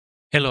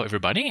Hello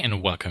everybody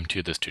and welcome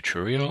to this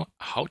tutorial,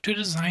 how to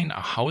design a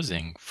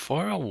housing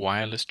for a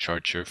wireless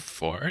charger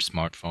for a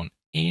smartphone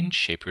in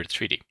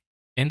Shapr3D.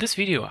 In this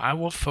video, I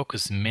will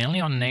focus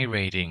mainly on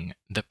narrating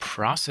the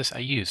process I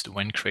used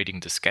when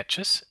creating the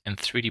sketches and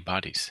 3D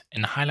bodies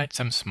and highlight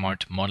some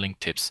smart modeling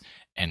tips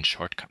and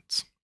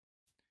shortcuts.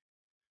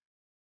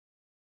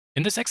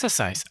 In this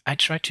exercise, I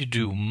try to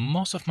do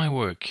most of my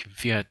work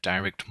via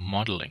direct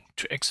modeling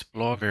to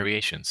explore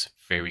variations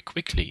very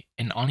quickly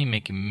and only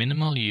make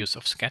minimal use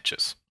of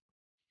sketches.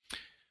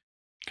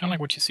 Kind of like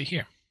what you see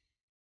here.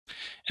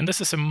 And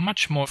this is a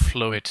much more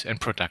fluid and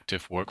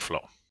productive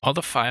workflow. All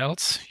the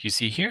files you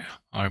see here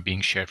are being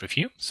shared with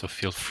you, so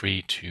feel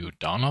free to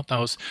download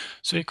those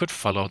so you could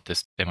follow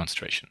this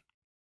demonstration.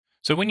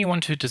 So when you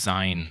want to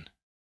design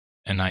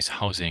a nice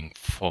housing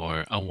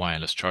for a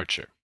wireless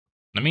charger,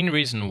 the main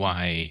reason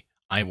why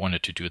I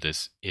wanted to do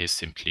this is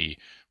simply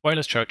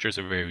wireless chargers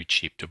are very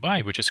cheap to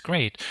buy, which is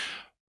great,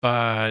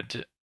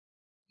 but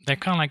they're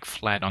kind of like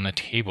flat on a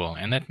table,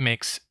 and that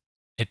makes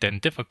it then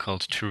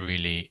difficult to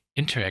really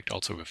interact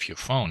also with your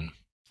phone.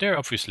 There are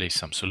obviously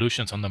some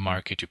solutions on the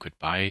market you could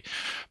buy,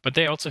 but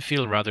they also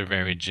feel rather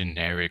very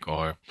generic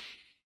or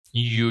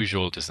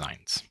usual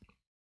designs.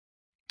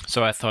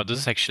 So I thought this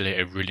is actually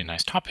a really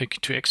nice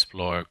topic to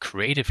explore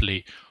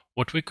creatively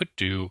what we could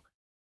do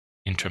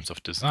in terms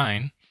of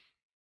design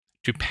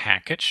to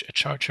package a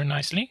charger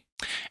nicely,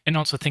 and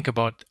also think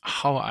about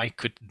how I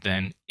could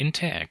then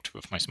interact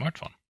with my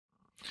smartphone.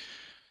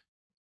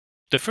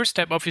 The first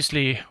step,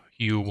 obviously,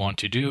 you want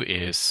to do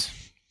is,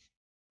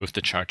 with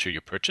the charger you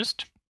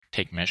purchased,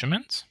 take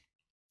measurements,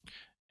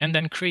 and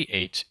then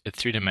create a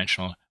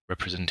three-dimensional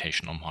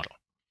representational model.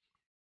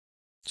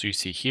 So you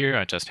see here,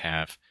 I just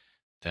have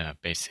the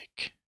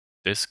basic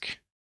disk,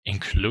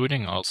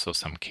 including also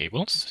some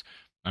cables,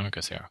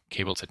 because there are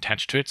cables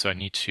attached to it, so I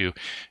need to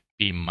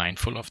be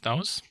mindful of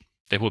those.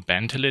 They will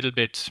bend a little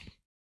bit.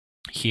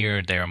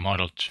 Here they are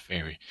modeled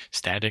very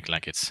static,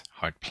 like it's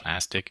hard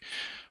plastic.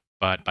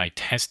 But by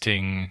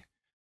testing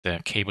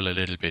the cable a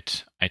little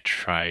bit,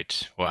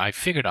 I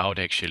figured out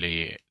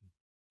actually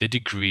the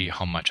degree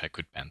how much I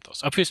could bend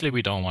those. Obviously,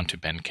 we don't want to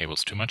bend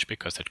cables too much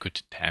because that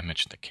could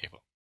damage the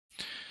cable.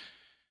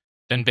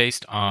 Then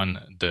based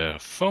on the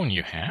phone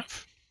you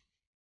have,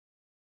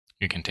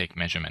 you can take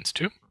measurements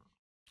too.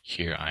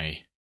 Here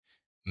I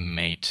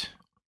made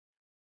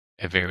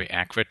a very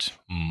accurate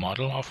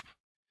model of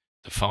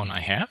the phone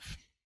I have,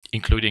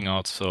 including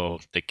also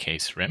the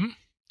case rim.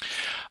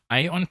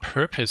 I on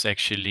purpose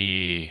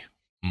actually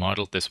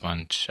modeled this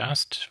one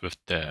just with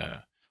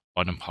the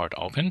bottom part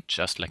open,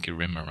 just like a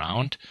rim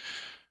around,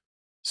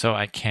 so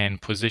I can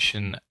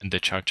position the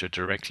charger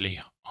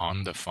directly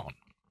on the phone.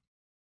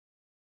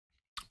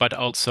 But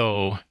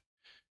also,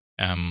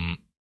 the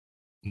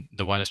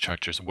wireless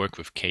chargers work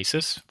with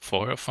cases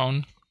for a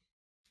phone.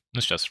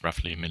 It's just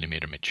roughly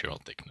millimeter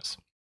material thickness.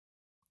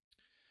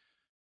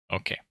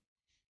 Okay.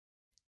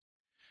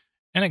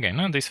 And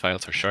again, these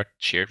files are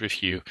shared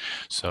with you,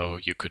 so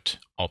you could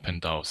open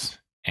those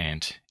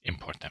and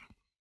import them.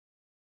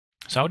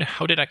 So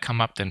how did I come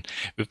up then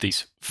with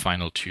these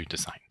final two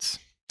designs?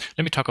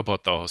 Let me talk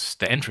about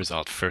the end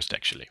result first,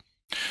 actually.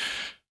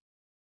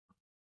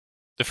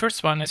 The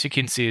first one, as you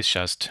can see, is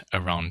just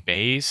a round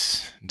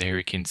base. There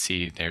you can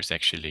see there's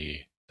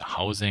actually the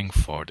housing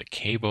for the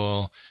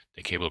cable.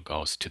 The cable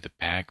goes to the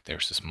back.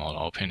 There's a small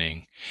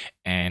opening,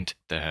 and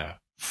the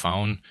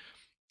phone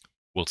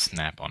will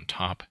snap on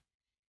top.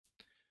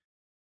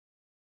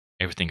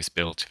 Everything is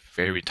built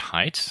very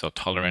tight, so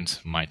tolerance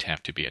might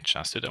have to be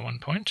adjusted at one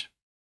point.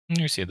 And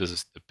you see this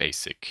is the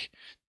basic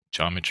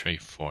geometry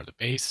for the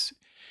base,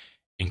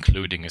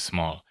 including a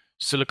small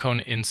silicone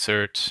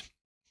insert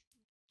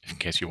in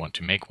case you want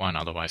to make one.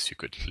 Otherwise, you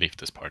could leave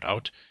this part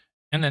out.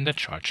 And then the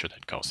charger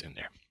that goes in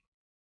there.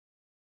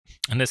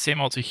 And the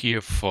same also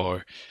here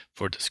for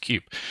this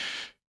cube.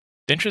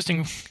 The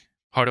interesting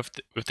part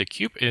with the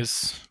cube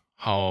is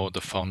how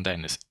the phone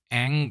then is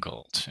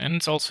angled. And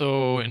it's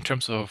also, in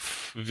terms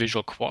of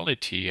visual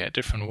quality, a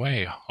different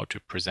way how to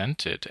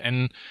present it.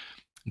 And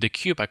the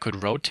cube I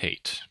could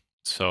rotate.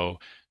 So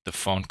the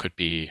phone could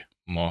be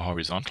more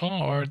horizontal,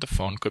 or the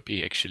phone could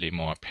be actually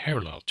more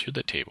parallel to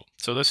the table.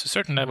 So there's a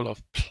certain level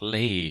of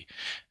play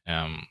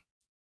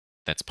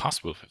that's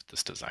possible with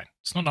this design.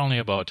 It's not only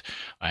about,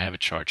 I have a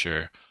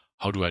charger,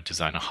 how do I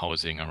design a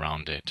housing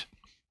around it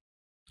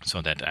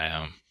so that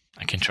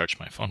I can charge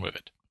my phone with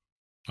it.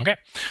 Okay,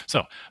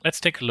 so let's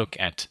take a look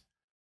at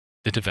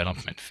the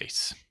development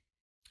phase.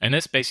 And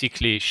this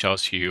basically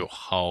shows you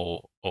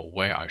how or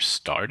where I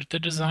started the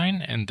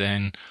design and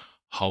then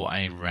how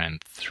I ran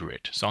through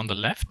it. So on the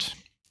left,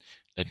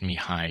 let me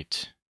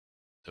hide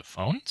the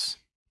phones.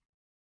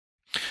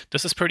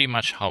 This is pretty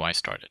much how I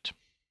started.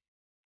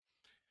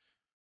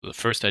 The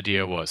first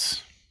idea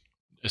was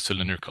a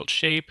cylindrical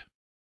shape.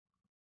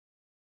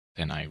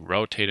 Then I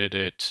rotated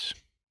it,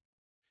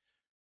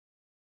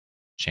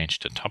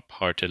 changed the top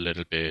part a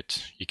little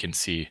bit. You can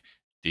see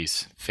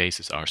these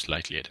faces are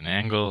slightly at an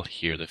angle.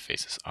 Here the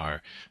faces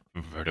are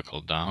vertical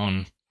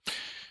down.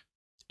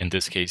 In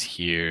this case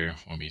here,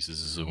 when we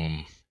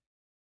zoom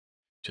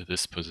to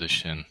this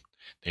position.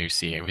 There you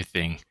see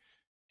everything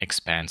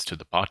expands to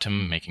the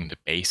bottom, making the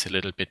base a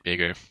little bit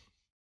bigger.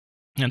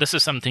 And this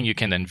is something you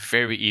can then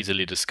very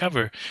easily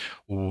discover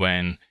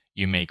when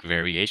you make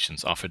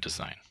variations of a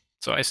design.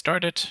 So I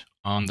started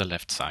on the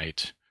left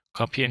side,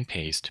 copy and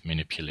paste,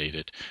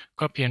 manipulated,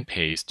 copy and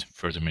paste,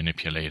 further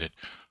manipulated,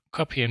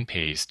 copy and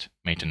paste,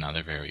 made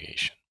another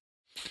variation.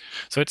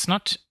 So it's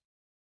not,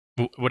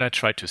 what I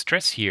try to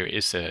stress here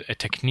is a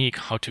technique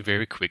how to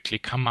very quickly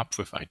come up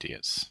with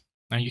ideas.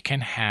 Now you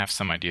can have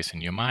some ideas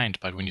in your mind,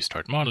 but when you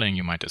start modeling,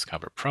 you might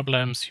discover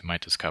problems, you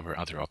might discover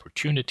other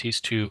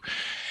opportunities too.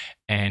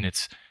 And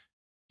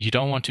you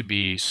don't want to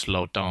be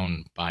slowed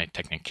down by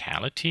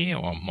technicality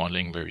or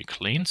modeling very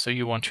clean. So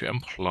you want to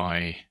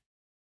employ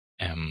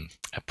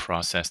a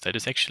process that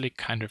is actually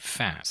kind of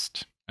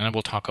fast. And I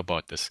will talk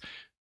about this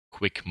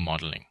quick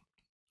modeling,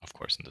 of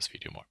course, in this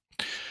video more.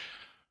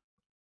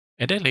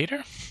 A day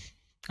later,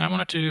 I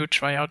wanted to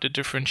try out a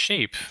different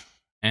shape.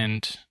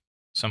 And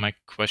so my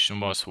question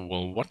was,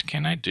 well, what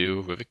can I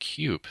do with a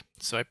cube?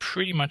 So I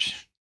pretty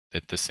much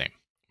did the same.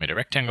 Made a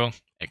rectangle,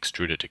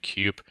 extruded a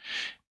cube,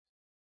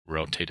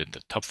 rotated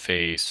the top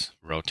face,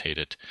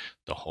 rotated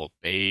the whole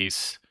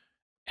base,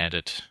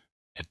 added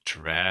a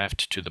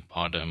draft to the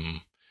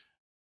bottom,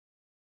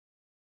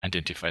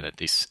 identify that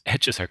these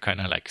edges are kind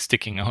of like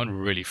sticking out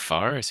really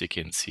far, as you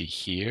can see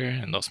here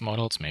in those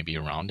models, maybe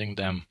rounding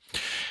them.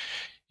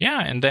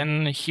 Yeah, and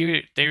then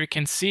there you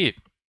can see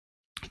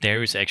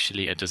there is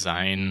actually a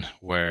design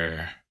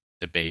where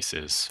the base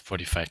is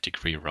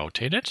 45-degree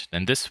rotated.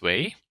 Then this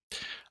way,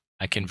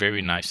 I can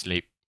very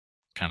nicely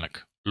kind of like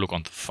look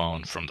on the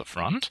phone from the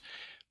front.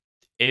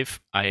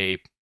 If I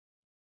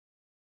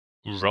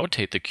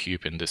rotate the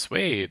cube in this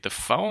way, the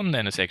phone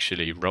then is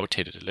actually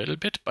rotated a little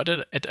bit, but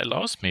it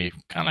allows me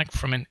kind of like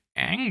from an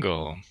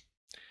angle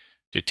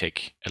to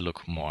take a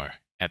look more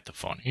at the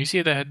phone. You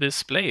see that the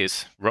display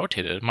is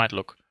rotated. It might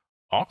look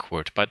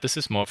awkward, but this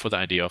is more for the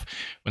idea of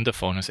when the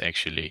phone is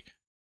actually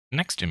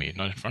next to me,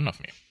 not in front of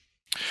me.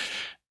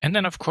 And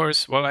then, of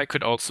course, well, I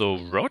could also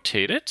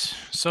rotate it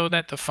so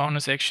that the phone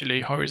is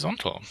actually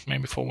horizontal,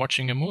 maybe for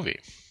watching a movie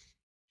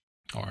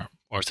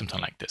or something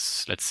like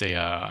this. Let's say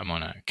I'm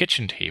on a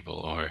kitchen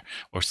table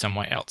or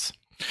somewhere else.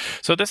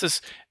 So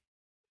this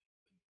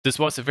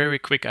was a very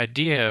quick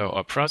idea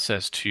or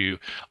process to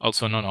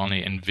also not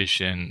only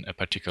envision a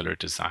particular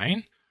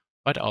design,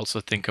 but also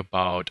think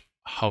about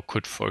how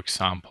could, for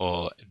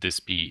example, this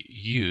be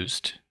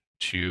used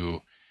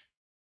to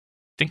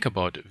think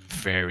about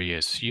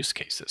various use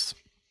cases.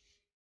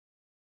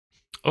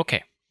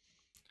 Okay.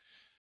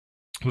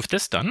 With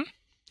this done,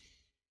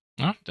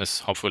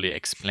 this hopefully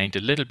explained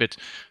a little bit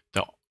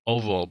the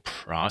overall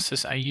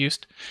process I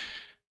used.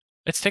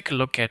 Let's take a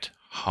look at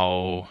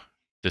how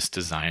this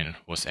design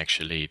was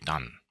actually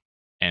done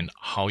and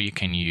how you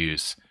can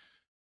use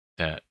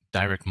the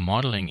direct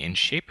modeling in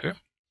Shapr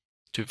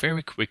to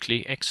very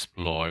quickly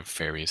explore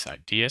various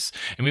ideas.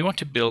 And we want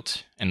to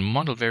build and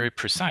model very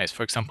precise.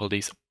 For example,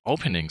 these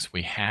openings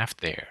we have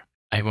there.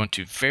 I want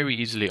to very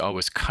easily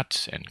always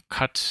cut and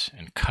cut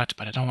and cut,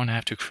 but I don't want to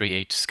have to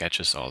create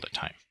sketches all the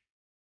time.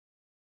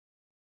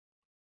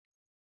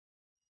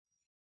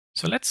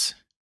 So let's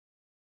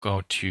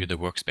go to the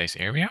workspace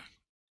area,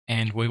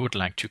 and we would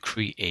like to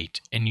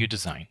create a new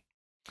design.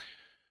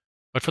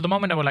 But for the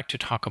moment, I would like to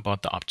talk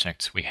about the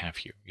objects we have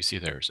here. You see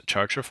there's a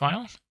charger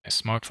file, a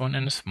smartphone,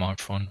 and a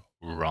smartphone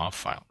RAW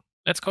file.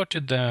 Let's go to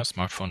the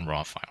smartphone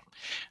RAW file.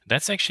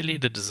 That's actually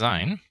the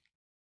design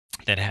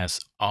that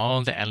has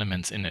all the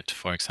elements in it.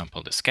 For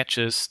example, the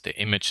sketches, the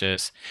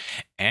images,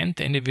 and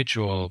the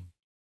individual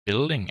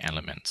building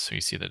elements. So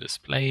you see the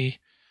display,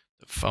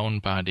 the phone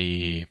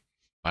body,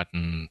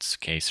 buttons,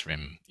 case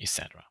rim,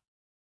 etc.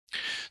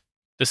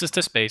 This is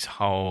the space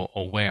how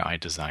or where I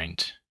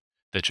designed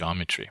the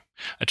geometry.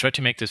 I tried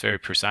to make this very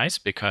precise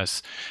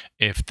because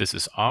if this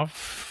is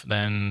off,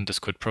 then this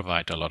could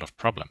provide a lot of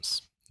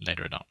problems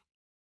later on.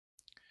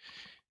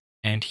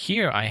 And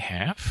here I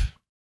have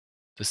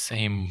the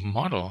same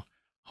model.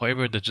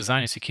 However, the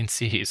design, as you can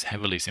see, is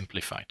heavily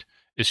simplified.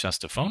 It's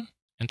just the phone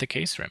and the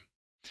case rim.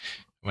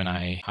 When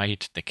I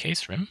hide the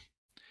case rim,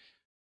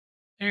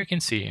 there you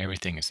can see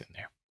everything is in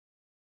there.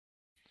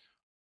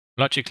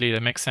 Logically,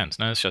 that makes sense.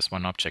 Now it's just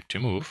one object to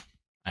move.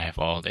 I have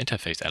all the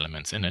interface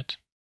elements in it.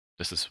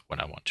 This is what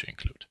I want to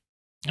include.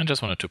 I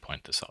just wanted to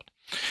point this out.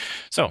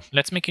 So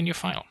let's make a new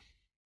file.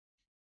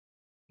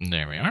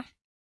 There we are.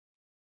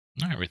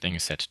 Now everything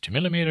is set to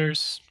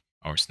millimeters.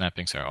 Our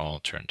snappings are all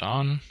turned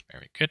on.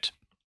 Very good.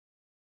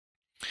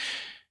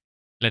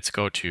 Let's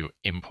go to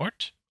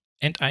import,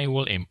 and I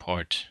will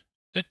import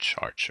the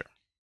charger.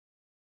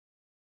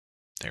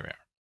 There we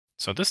are.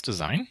 So this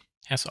design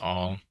has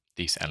all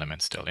these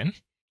elements still in.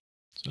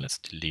 So let's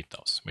delete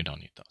those. We don't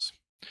need those.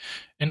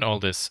 And all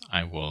this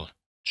I will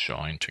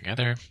join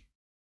together.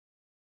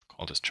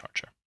 Call this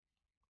charger.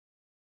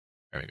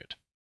 Very good.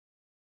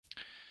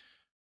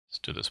 Let's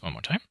do this one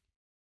more time.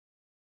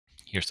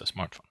 Here's the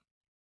smartphone.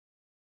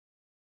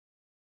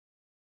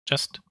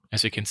 Just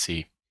as you can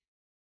see,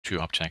 two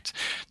objects.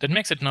 That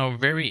makes it now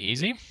very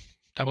easy.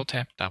 Double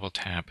tap,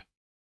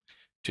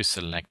 to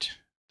select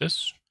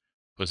this,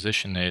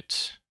 position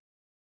it,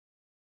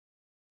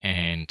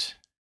 and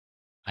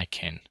I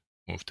can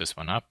move this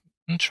one up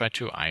and try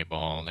to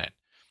eyeball that.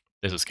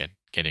 This is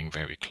getting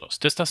very close.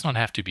 This does not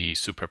have to be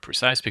super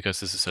precise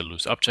because this is a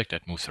loose object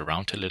that moves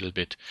around a little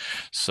bit.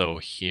 So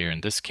here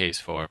in this case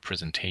for a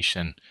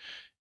presentation,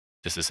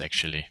 this is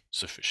actually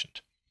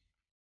sufficient.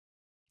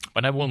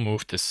 But I will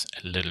move this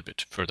a little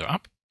bit further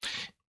up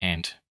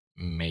and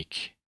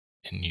make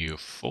a new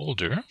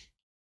folder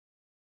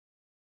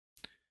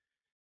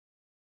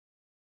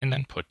and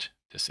then put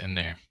this in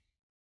there.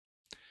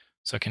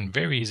 So I can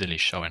very easily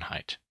show and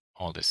hide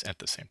all this at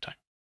the same time.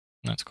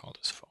 Let's call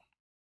this phone.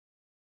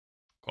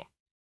 Cool.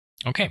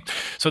 Okay,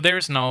 so there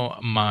is now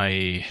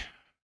my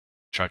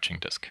charging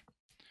disk.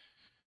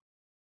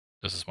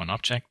 This is one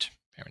object.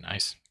 Very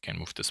nice. Can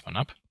move this one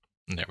up.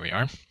 And there we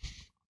are.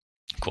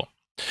 Cool.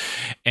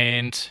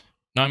 And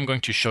now I'm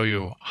going to show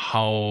you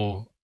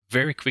how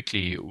very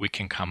quickly we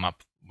can come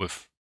up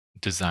with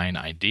design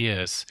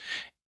ideas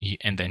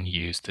and then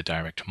use the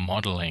direct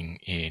modeling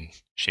in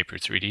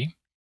Shapr3D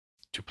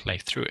to play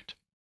through it.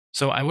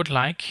 So I would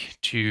like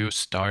to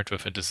start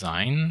with a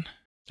design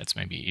that's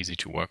maybe easy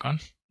to work on.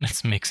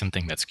 Let's make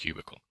something that's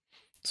cubical.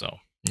 So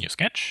new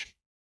sketch.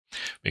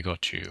 We go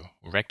to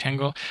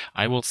rectangle.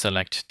 I will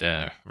select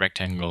the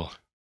rectangle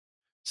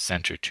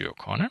center to a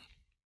corner.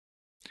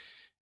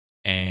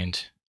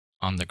 And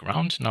on the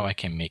ground, now I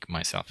can make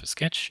myself a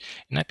sketch.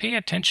 And I pay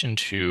attention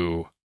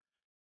to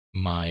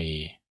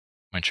my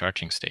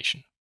charging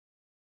station.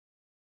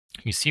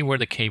 You see where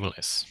the cable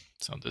is.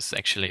 So this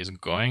actually is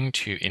going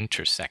to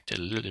intersect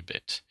a little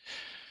bit.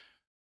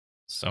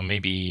 So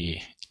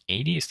maybe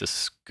 80, is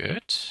this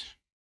good?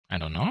 I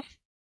don't know.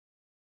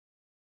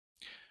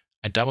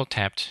 I double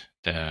tapped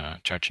the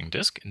charging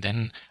disk and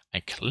then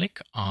I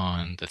click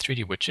on the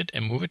 3D widget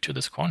and move it to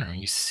this corner.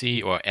 You see,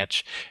 or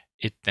edge,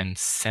 it then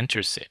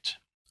centers it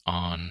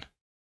on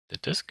the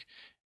disk.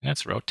 And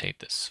let's rotate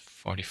this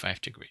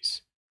 45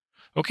 degrees.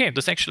 Okay,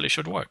 this actually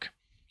should work.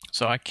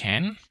 So I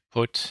can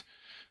put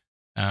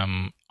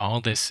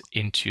all this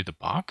into the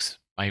box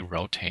by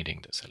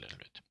rotating this a little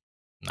bit.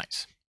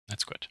 Nice,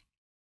 that's good.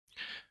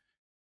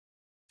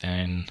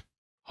 Then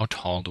how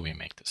tall do we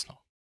make this now?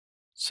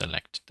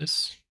 Select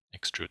this,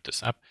 extrude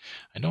this up.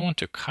 I don't want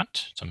to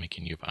cut, so make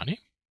a new body.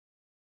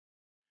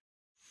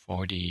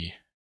 40,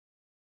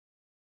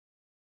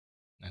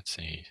 let's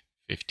say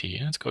 50,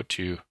 let's go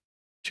to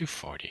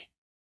 240.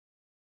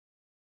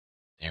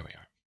 There we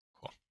are,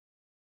 cool.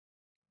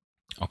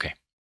 Okay,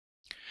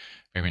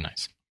 very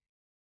nice.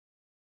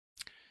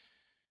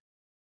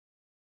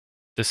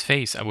 This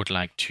face I would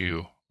like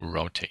to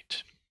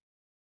rotate.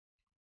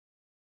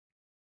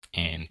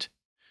 And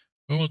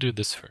we will do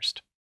this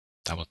first.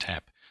 Double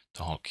tap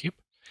the whole cube.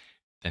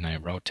 Then I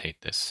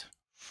rotate this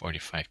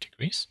 45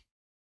 degrees.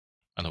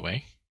 By the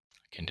way,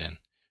 I can then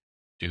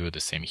do the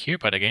same here.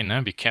 But again,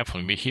 now be careful.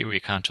 Here we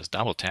can't just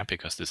double tap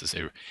because this is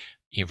a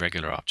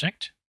irregular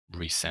object.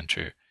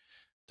 Recenter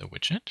the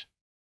widget.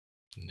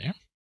 There,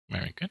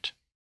 very good.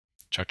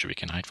 Charger we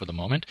can hide for the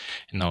moment.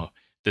 And now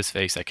this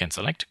face I can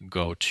select,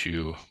 go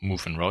to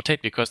move and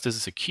rotate. Because this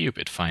is a cube,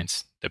 it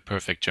finds the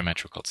perfect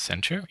geometrical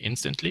center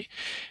instantly.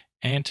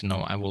 And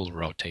now I will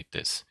rotate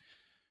this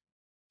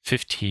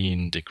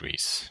 15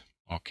 degrees.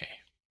 Okay.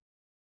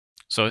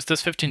 So is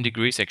this 15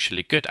 degrees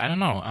actually good? I don't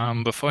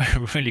know. Before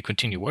I really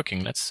continue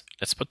working, let's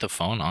put the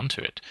phone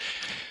onto it.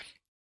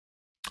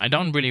 I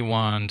don't really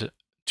want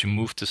to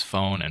move this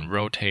phone and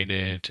rotate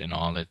it and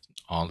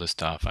all this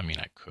stuff. I mean,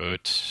 I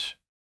could.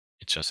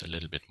 It's just a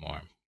little bit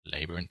more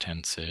labor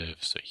intensive.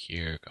 So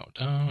here, go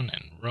down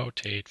and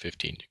rotate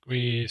 15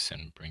 degrees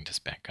and bring this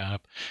back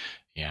up.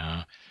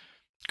 Yeah,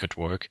 could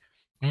work.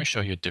 Let me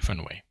show you a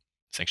different way.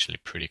 It's actually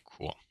pretty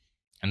cool.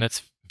 And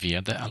that's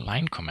via the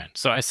align command.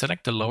 So I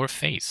select the lower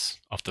face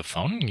of the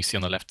phone. You see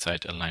on the left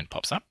side, a line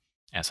pops up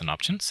as an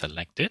option.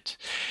 Select it.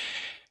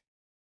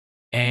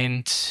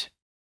 And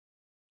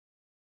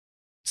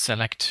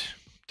select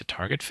the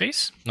target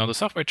face. Now the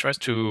software tries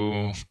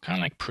to kind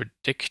of like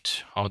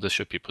predict how this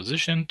should be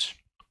positioned.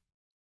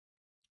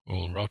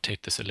 We'll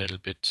rotate this a little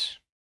bit,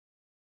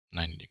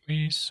 90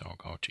 degrees. So I'll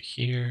go to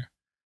here.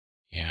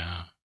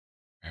 Yeah,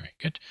 very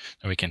good.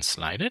 Now we can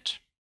slide it.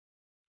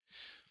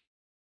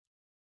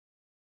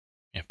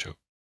 You have to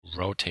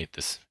rotate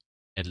this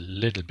a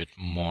little bit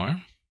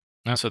more.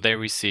 Now, so there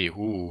we see,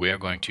 we are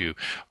going to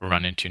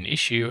run into an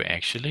issue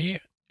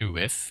actually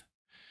with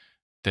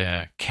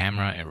the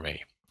camera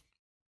array.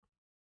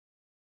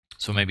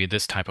 So maybe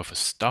this type of a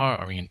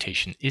star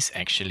orientation is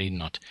actually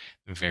not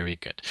very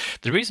good.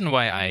 The reason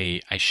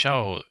why I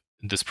show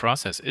this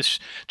process is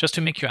just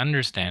to make you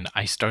understand.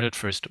 I started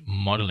first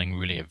modeling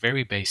really a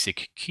very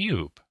basic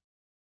cube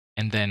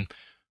and then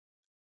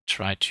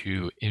try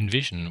to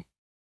envision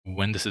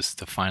when this is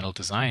the final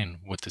design,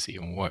 would this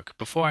even work?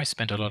 Before I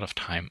spent a lot of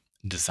time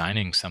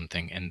designing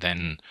something and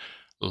then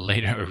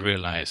later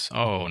realize,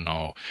 oh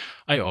no,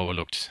 I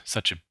overlooked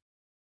such a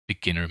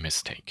beginner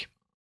mistake.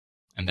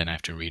 And then I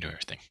have to redo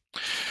everything.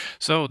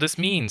 So this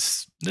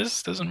means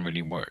this doesn't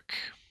really work.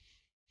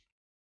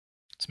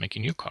 Let's make a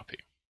new copy.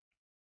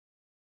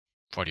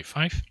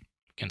 45.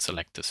 We can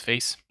select this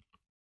face.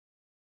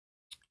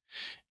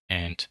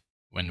 And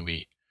when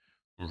we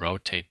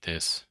rotate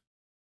this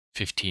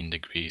 15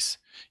 degrees,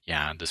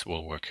 yeah, this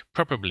will work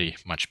probably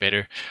much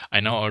better. I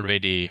know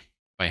already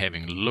by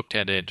having looked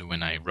at it,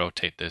 when I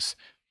rotate this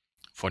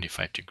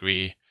 45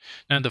 degree,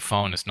 now the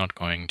phone is not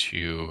going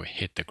to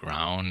hit the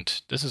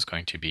ground. This is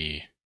going to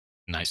be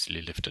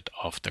nicely lifted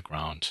off the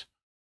ground.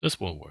 This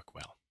will work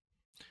well.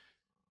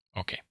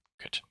 Okay,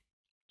 good.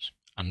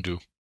 Undo,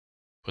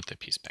 put the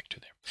piece back to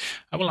there.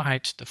 I will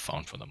hide the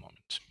phone for the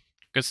moment,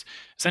 because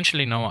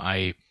essentially now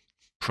I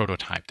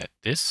prototype that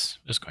this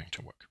is going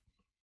to work.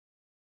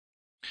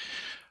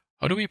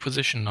 How do we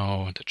position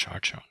now the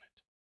charger on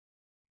it?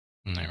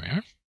 And there we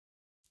are.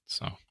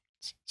 So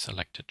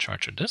select the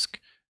charger disk,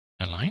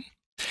 align.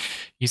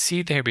 You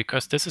see there,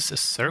 because this is a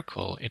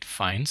circle, it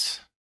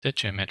finds the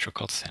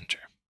geometrical center,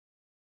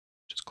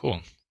 which is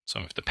cool.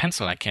 So with the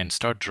pencil, I can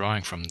start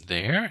drawing from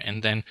there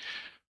and then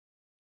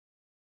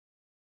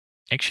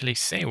actually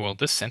say, well,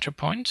 this center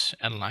point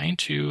align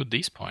to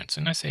these points.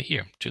 And I say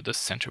here, to this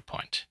center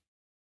point.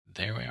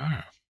 There we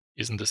are.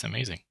 Isn't this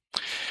amazing?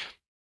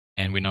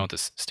 And we know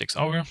this sticks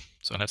over,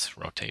 so let's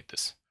rotate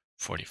this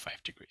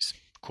 45 degrees.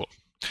 Cool.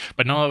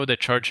 But now the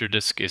charger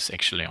disk is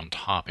actually on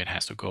top. It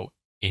has to go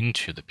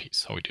into the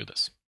piece. How we do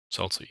this? It's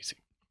also easy.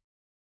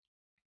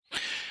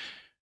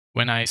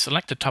 When I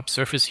select the top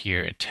surface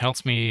here, it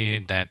tells me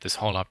that this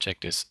whole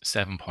object is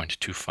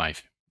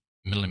 7.25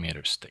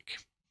 millimeters thick.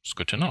 It's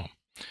good to know.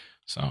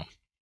 So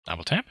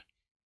double tap.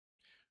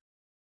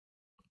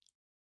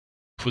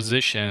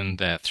 Position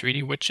the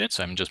 3D widget.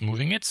 So I'm just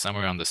moving it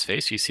somewhere on this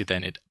face. You see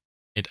then it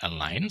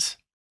aligns.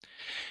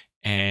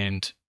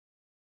 And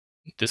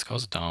this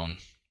goes down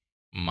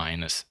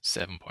minus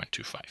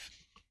 7.25.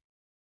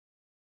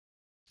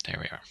 There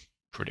we are.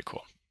 Pretty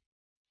cool.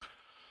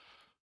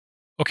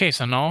 Okay,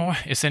 so now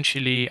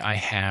essentially I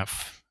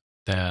have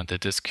the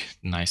disk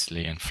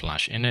nicely and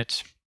flush in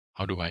it.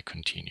 How do I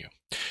continue?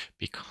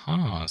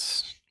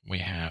 Because we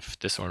have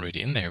this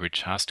already in there, we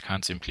just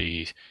can't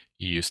simply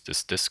use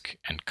this disk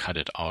and cut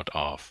it out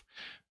of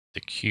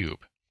the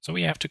cube. So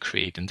we have to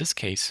create, in this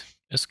case,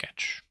 a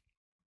sketch.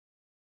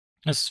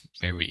 That's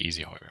very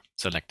easy, however.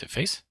 Select the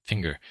face,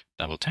 finger,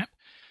 double tap.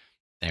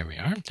 There we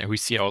are. There we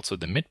see also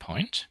the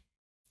midpoint.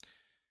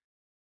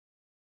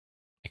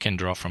 I can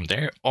draw from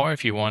there, or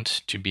if you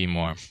want to be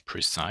more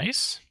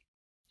precise,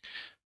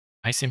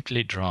 I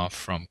simply draw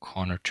from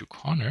corner to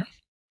corner.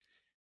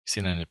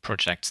 See, then it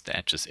projects the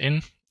edges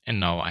in, and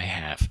now I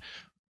have,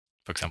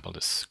 for example,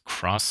 this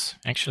cross.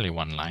 Actually,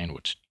 one line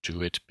would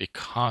do it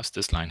because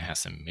this line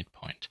has a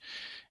midpoint.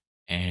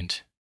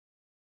 And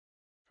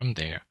from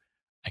there,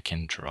 I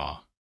can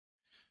draw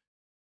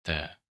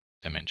the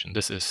dimension.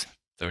 This is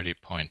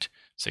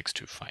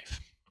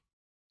 30.625.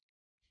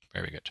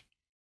 Very good.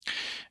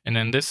 And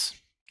then this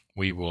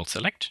we will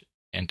select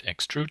and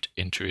extrude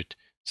into it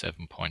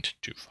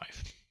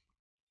 7.25.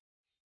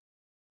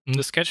 And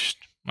the sketch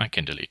I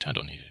can delete. I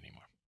don't need it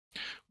anymore.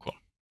 Cool.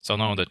 So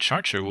now the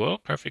charger will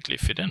perfectly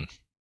fit in.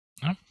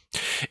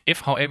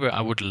 If, however,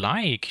 I would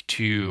like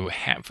to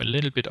have a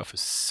little bit of a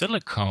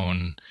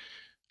silicone,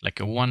 like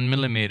a 1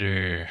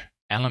 millimeter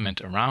element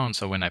around,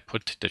 so when I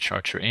put the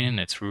charger in,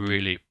 it's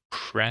really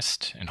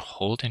pressed and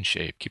hold in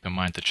shape. Keep in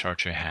mind the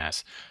charger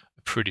has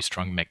a pretty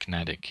strong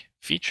magnetic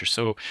feature,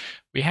 so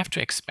we have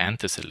to expand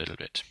this a little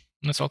bit.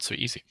 And that's also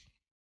easy.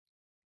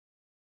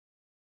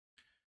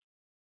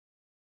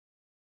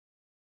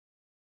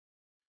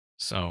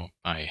 So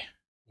by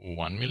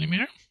 1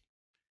 millimeter,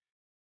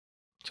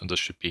 so this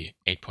should be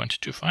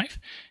 8.25,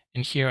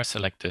 and here I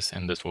select this,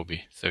 and this will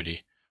be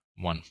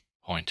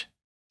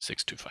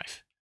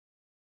 31.625.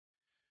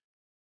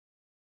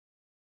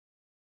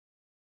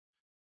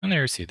 And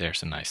there you see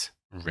there's a nice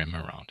rim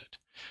around it.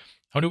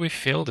 How do we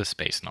fill the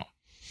space now?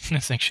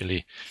 It's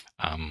actually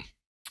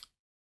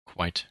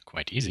quite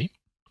easy.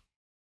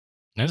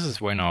 This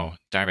is where now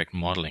direct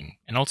modeling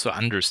and also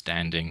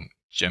understanding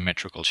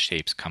geometrical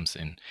shapes comes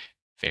in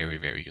very,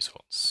 very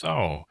useful.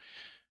 So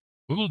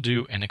we will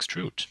do an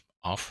extrude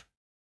of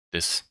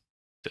this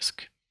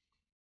disk.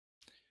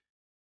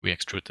 We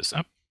extrude this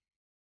up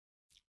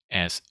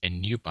as a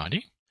new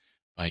body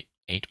by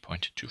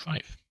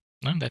 8.25.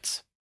 Now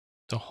that's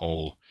the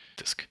whole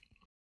disk.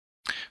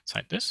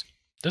 Inside this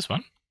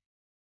one,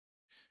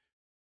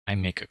 I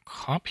make a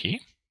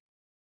copy,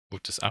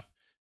 move this up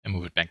and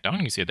move it back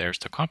down. You see there's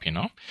the copy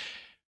now.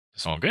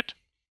 It's all good.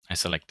 I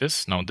select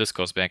this. Now this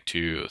goes back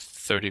to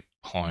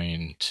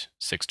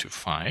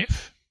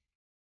 30.625.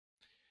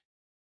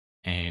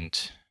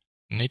 And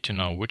need to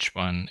know which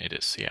one it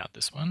is. Yeah,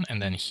 this one.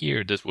 And then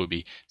here, this will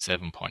be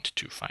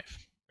 7.25.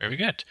 Very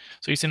good.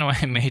 So you see now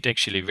I made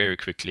actually very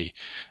quickly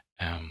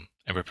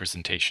a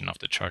representation of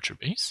the charger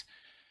base.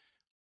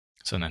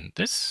 So then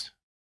this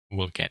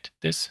will get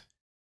this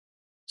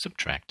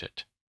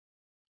subtracted.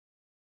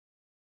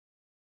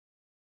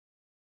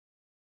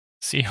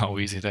 See how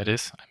easy that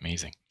is?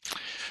 Amazing.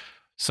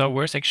 So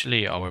where's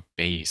actually our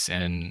base?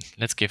 And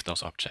let's give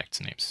those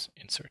objects names.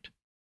 Insert.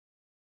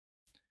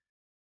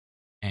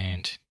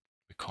 And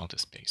we call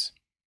this base.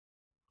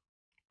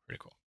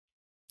 Pretty cool.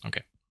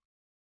 Okay.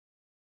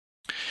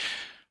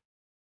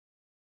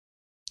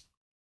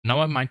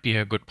 Now it might be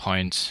a good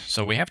point.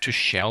 So we have to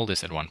shell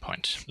this at one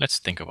point. Let's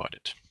think about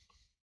it.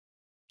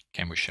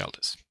 Can we shell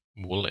this?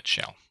 Will it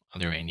shell? Are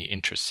there any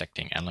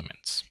intersecting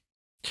elements?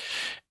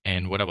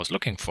 And what I was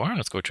looking for,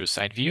 let's go to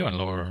side view and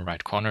lower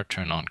right corner,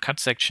 turn on cut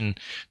section.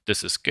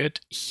 This is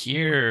good.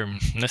 Here,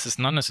 this is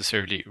not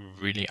necessarily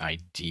really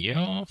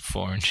ideal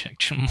for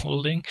injection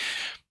molding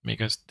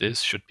because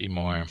this should be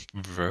more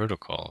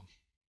vertical.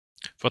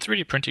 For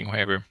 3D printing,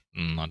 however,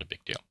 not a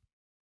big deal.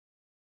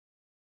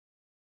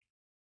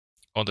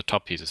 All the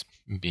top pieces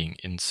being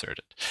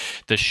inserted.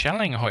 The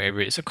shelling, however,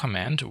 is a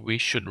command we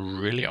should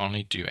really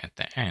only do at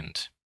the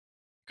end.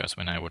 Because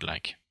when I would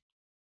like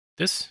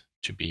this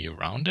to be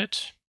rounded,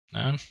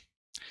 I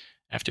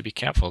have to be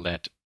careful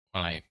that,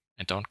 well, I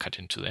don't cut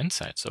into the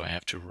inside. So I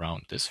have to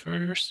round this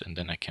first, and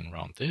then I can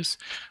round this.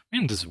 I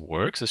mean, this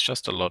works. It's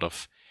just a lot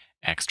of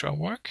extra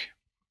work.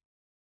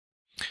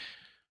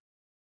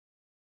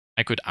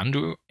 I could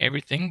undo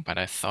everything, but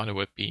I thought it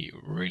would be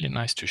really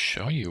nice to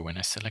show you when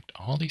I select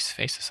all these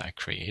faces I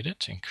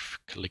created and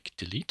click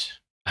delete.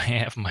 I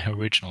have my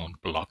original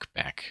block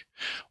back.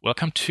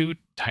 Welcome to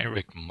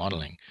direct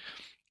modeling.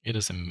 It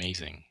is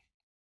amazing.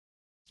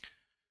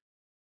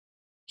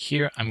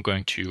 Here I'm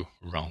going to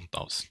round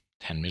those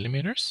 10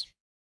 millimeters.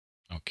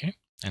 Okay,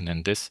 and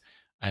then this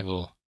I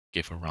will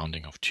give a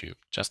rounding of 2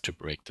 just to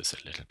break this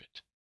a little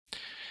bit.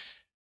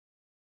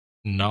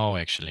 Now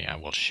actually I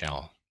will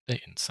shell the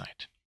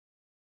inside.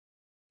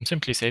 I'm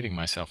simply saving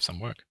myself some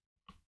work.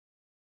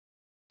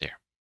 There,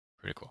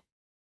 pretty cool.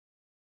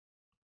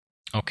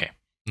 Okay,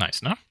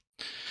 nice, no?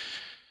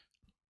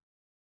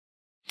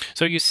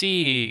 So you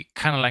see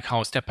kind of like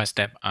how step by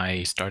step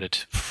I started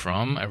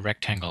from a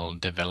rectangle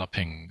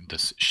developing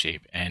this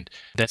shape. And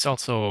that's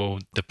also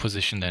the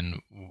position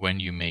then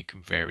when you make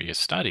various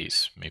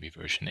studies, maybe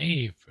version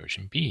A,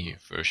 version B,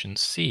 version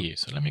C.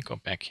 So let me go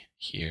back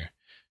here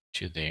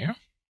to there.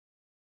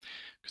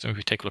 So if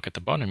we take a look at the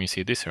bottom, you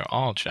see these are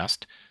all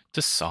just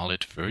the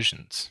solid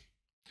versions.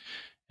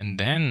 And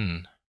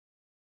then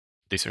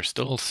these are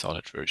still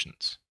solid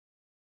versions,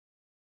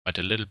 but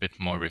a little bit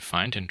more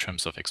refined in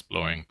terms of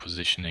exploring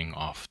positioning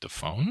of the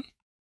phone.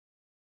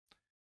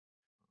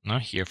 Now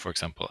here, for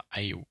example,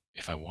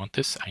 if I want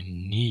this, I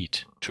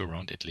need to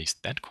round at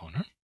least that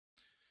corner.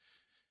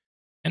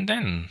 And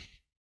then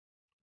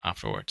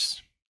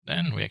afterwards,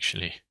 then we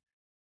actually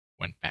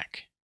went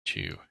back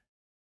to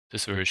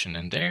this version,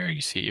 and there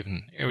you see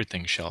even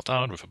everything shelled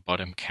out with a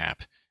bottom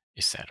cap,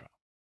 etc.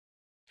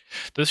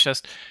 This is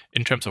just,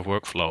 in terms of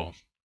workflow,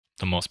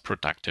 the most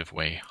productive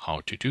way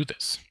how to do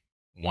this.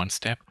 One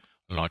step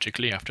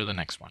logically after the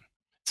next one.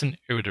 It's an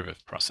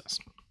iterative process.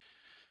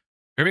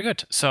 Very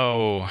good.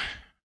 So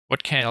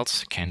what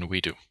else can we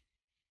do?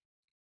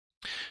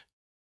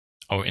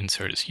 Our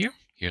insert is here.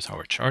 Here's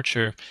our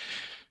charger.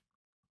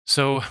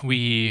 So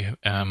we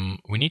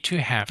need to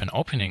have an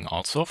opening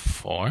also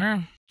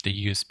for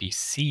the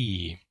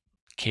USB-C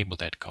cable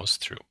that goes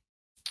through.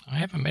 I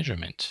have a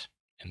measurement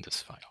in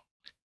this file.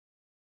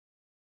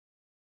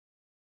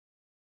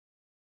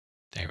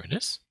 There it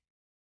is.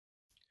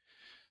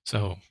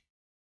 So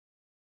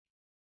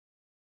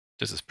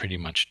this is pretty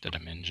much the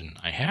dimension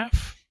I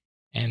have.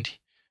 And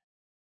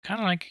kind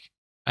of like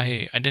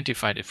I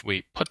identified, if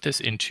we put this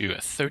into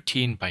a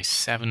 13 by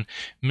 7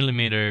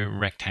 millimeter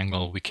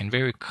rectangle, we can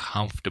very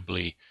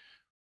comfortably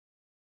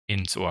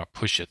or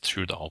push it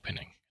through the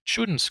opening. It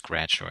shouldn't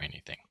scratch or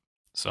anything.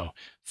 So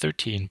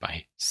 13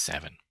 by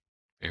 7.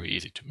 Very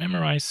easy to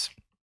memorize.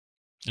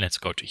 Let's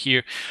go to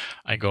here.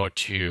 I go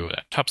to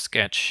top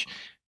sketch,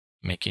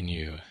 make a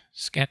new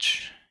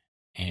sketch,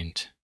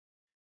 and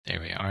there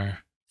we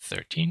are,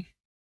 13.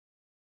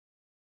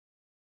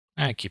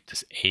 I keep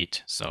this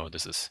 8, so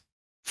this is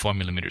 4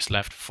 millimeters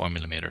left, 4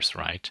 millimeters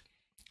right.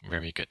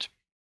 Very good.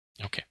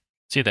 Okay,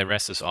 see, the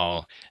rest is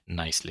all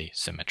nicely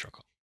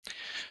symmetrical.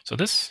 So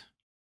this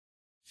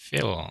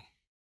fill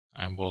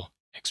I will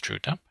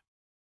extrude up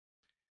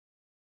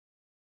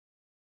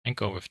and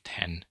go with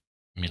 10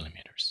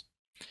 millimeters.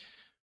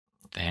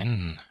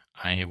 Then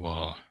I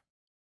will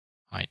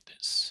hide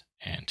this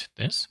and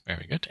this.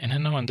 Very good. And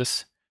then now on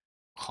this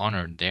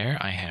corner there,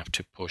 I have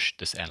to push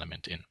this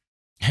element in.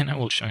 And I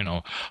will show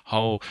you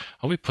how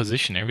we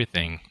position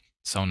everything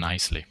so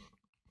nicely.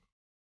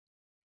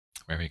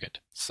 Very good.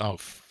 So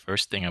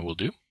first thing I will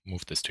do,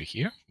 move this to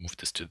here, move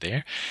this to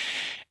there.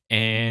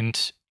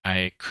 And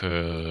I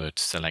could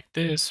select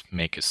this,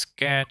 make a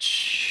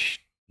sketch,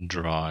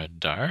 draw a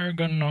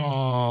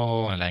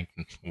diagonal, like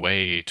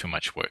way too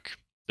much work.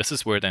 This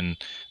is where then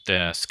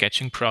the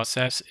sketching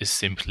process is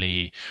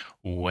simply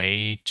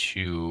way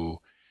too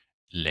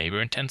labor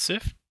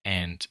intensive,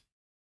 and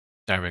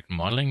direct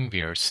modeling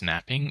via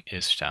snapping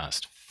is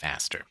just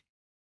faster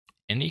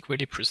and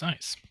equally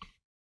precise.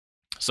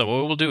 So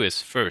what we'll do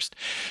is first,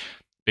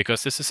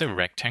 because this is a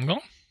rectangle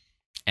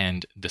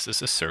and this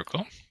is a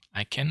circle,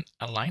 I can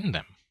align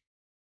them.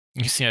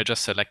 You see, I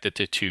just selected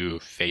the two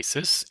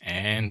faces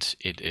and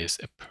it is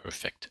a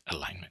perfect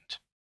alignment.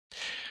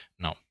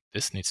 Now,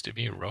 this needs to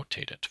be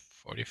rotated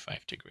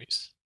 45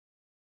 degrees.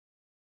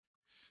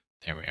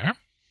 There we are.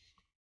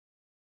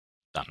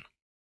 Done.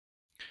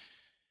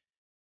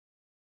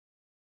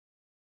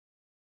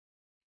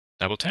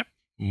 Double tap,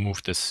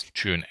 move this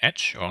to an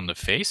edge on the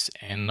face,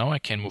 and now I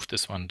can move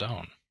this one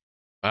down.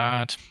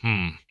 But,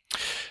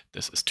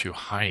 this is too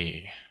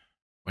high.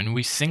 When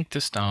we sink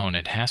this down,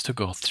 it has to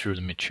go through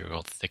the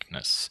material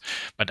thickness.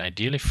 But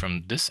ideally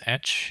from this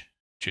edge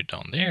to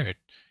down there, it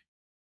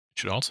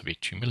should also be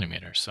 2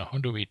 millimeters. So how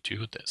do we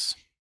do this?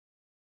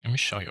 Let me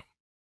show you.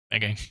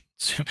 Again,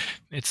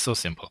 it's so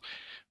simple.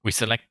 We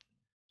select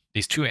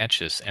these two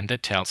edges, and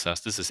that tells us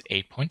this is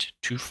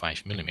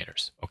 8.25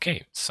 millimeters.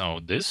 Okay, so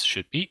this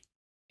should be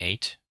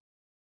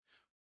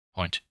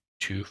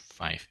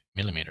 8.25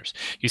 millimeters.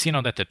 You see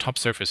now that the top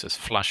surface is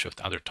flush with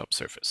the other top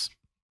surface.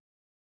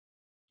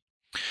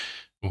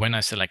 When I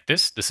select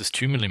this, this is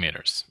 2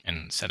 millimeters,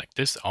 and select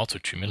this, also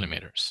 2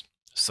 millimeters.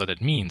 So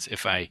that means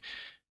if I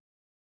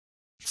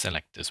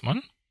select this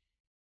one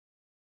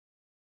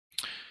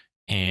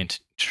and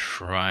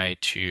try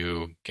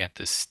to get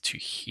this to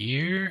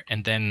here,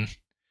 and then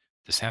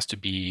this has to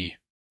be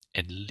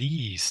at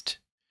least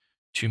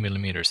 2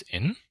 millimeters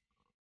in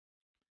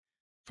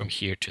from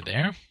here to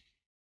there,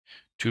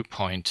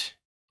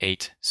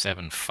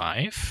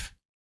 2.875.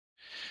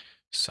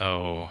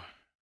 So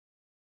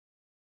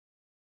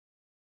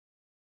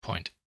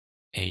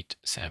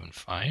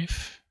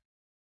 0.875.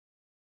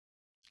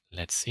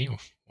 Let's see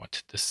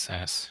what this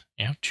says.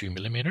 Yeah, 2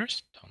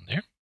 millimeters down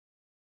there.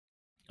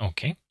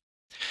 Okay.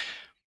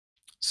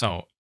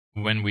 So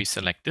when we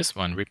select this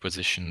one,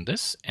 reposition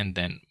this, and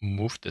then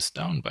move this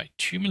down by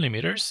 2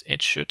 millimeters,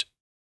 it should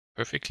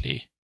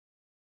perfectly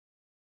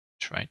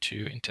try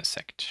to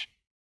intersect.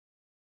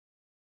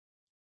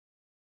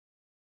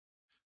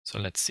 So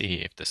let's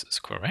see if this is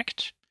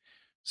correct.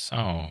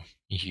 So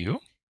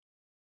U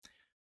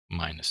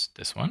minus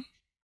this one,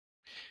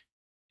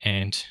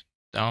 and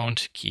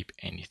don't keep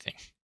anything,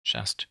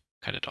 just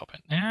cut it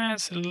open.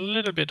 It's a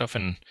little bit of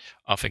a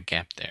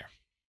gap there.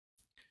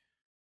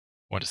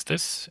 What is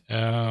this?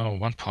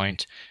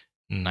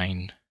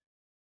 1.9.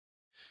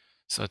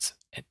 So it's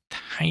a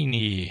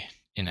tiny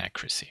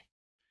inaccuracy.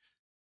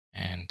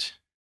 And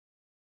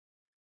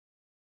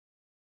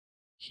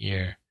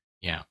here,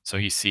 yeah, so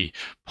you see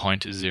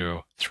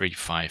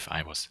 0.035,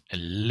 I was a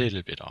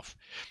little bit off.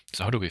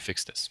 So how do we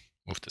fix this?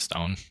 Move this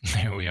down.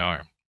 There we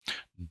are.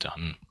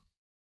 Done.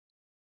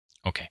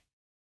 Okay.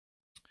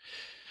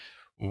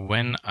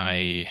 When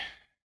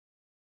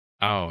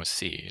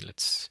see,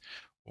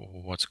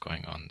 what's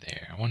going on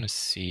there? I want to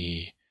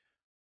see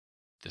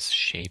this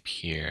shape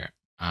here.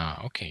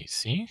 Okay,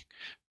 see?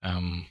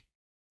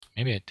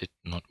 Maybe I did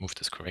not move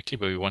this correctly,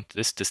 but we want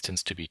this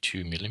distance to be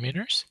 2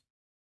 millimeters.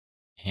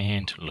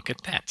 And look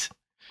at that.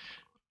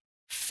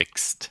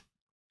 Fixed.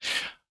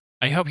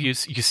 I hope you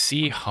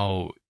see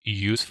how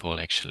useful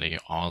actually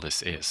all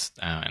this is,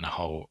 and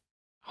how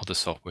the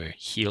software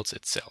heals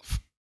itself.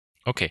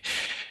 Okay,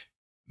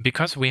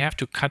 because we have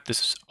to cut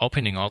this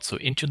opening also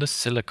into the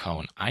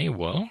silicone, I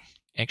will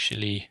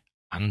actually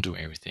undo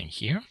everything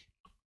here.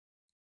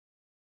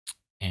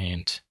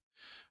 And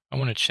I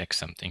want to check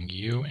something,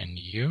 U and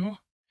U.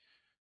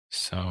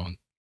 So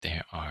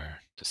they are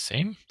the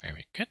same,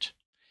 very good.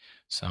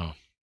 So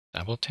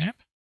double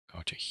tap,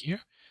 go to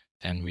here,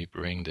 then we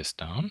bring this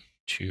down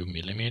 2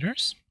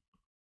 millimeters.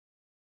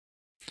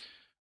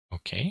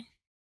 Okay.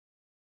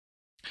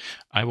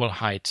 I will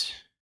hide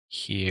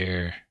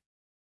here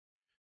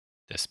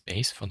the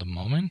space for the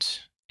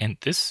moment. And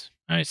this,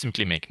 I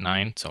simply make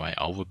 9, so I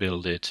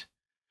overbuild it.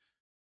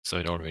 So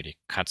it already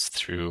cuts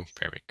through,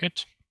 very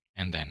good.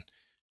 And then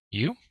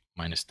U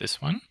minus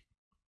this one.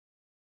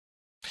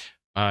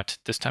 But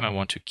this time I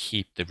want to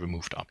keep the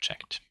removed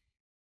object.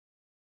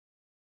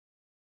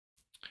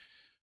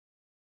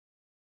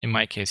 In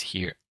my case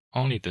here,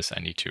 only this I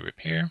need to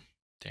repair.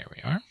 There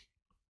we are.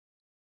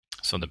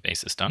 So the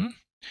base is done.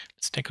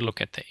 Let's take a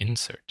look at the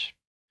insert.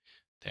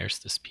 There's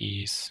this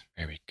piece,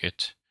 very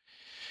good.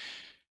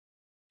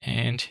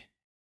 And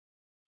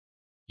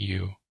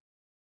U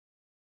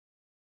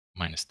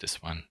minus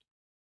this one.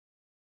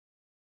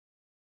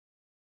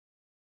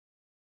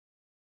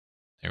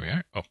 There we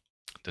are. Oh,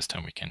 this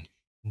time we can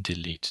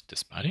delete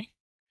this body.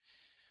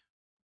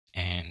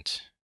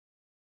 And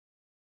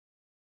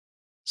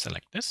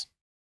select this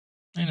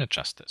and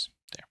adjust this.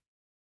 There.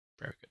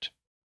 Very good.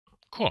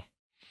 Cool.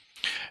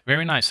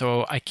 Very nice.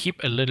 So I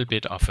keep a little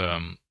bit of a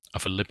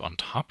lip on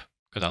top,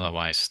 because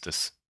otherwise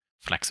this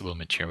flexible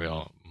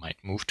material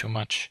might move too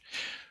much.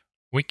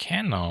 We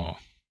can now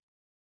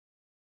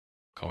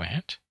go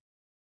ahead,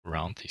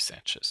 round these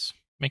edges,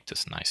 make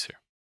this nicer.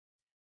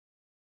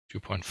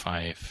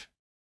 2.5.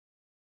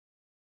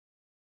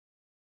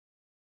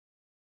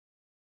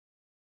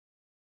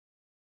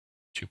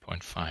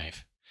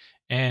 2.5.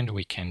 And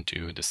we can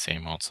do the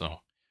same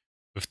also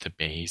with the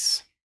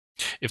base.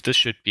 If this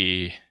should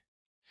be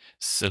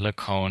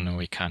silicone,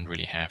 we can't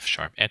really have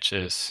sharp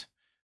edges.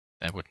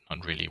 That would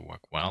not really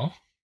work well,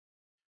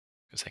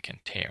 because I can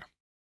tear.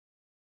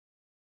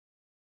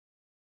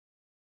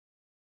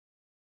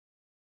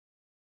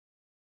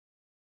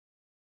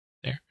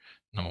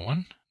 number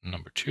 1,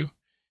 number 2,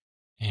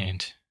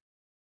 and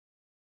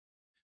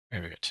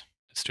very good.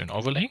 Let's do an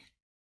overlay.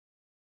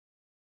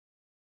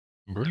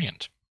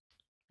 Brilliant.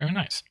 Very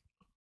nice.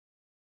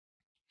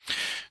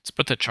 Let's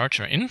put the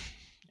charger in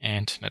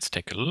and let's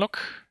take a look.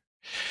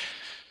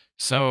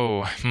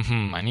 So,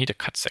 I need a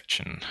cut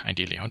section,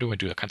 ideally. How do I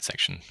do a cut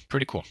section?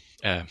 Pretty cool.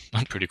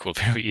 Not pretty cool,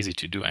 very easy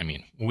to do. I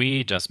mean,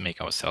 we just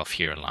make ourselves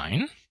here a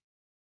line.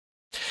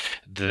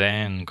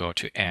 Then go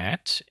to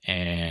Add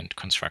and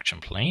Construction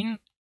Plane.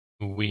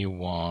 We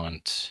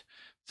want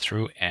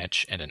through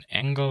edge at an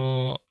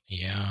angle,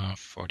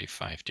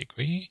 45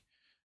 degree.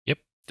 Yep,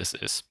 this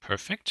is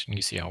perfect.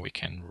 You see how we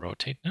can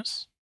rotate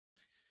this.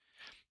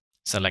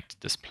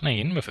 Select this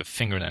plane with a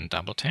finger and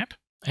double tap,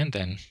 and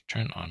then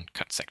turn on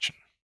cut section.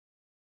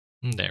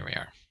 And there we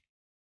are.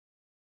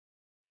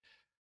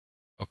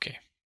 Okay.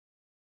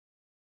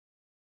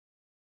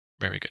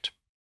 Very good.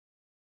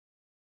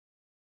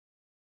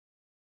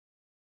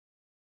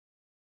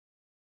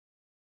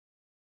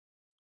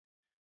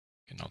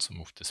 You can also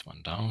move this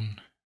one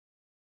down.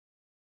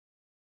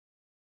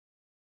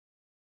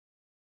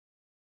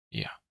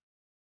 Yeah.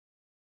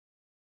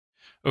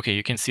 Okay,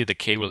 you can see the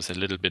cable is a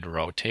little bit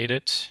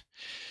rotated.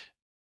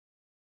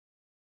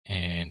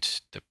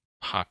 And the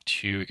part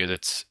 2, because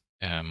it's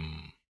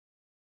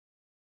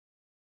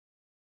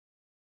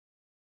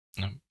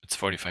no, it's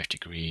 45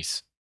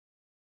 degrees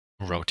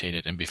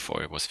rotated, and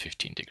before it was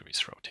 15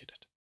 degrees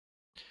rotated.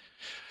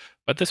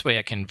 But this way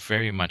I can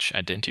very much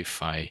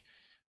identify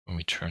when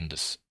we turn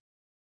this,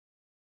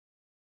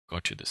 go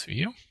to this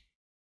view,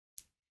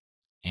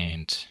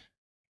 and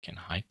can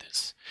hide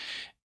this.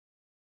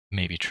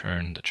 Maybe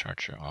turn the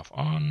charger off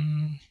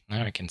on.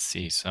 Now I can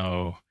see,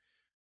 so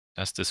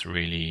does this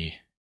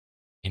really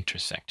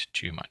intersect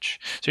too much?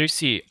 So you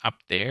see up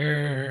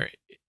there,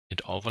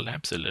 it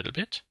overlaps a little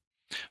bit,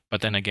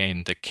 but then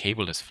again, the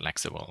cable is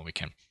flexible. We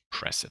can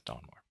press it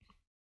down more.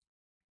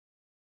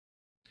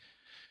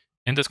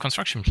 In this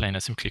construction plane, I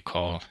simply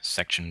call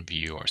section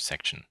view or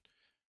section.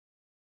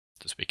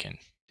 This we can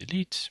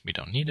delete, we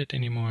don't need it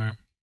anymore,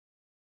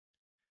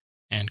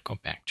 and go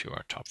back to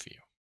our top view.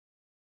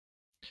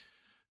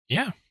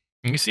 Yeah,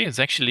 you see it's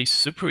actually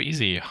super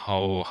easy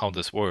how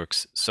this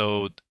works.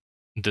 So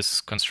this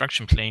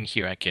construction plane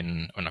here I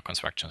can, or not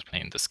construction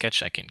plane, the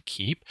sketch I can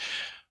keep.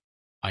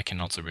 I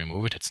can also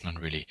remove it. It's not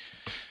really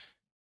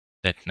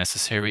that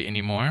necessary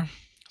anymore.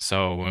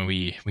 So when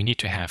we need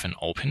to have an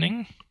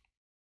opening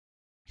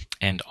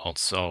and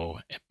also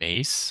a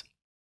base.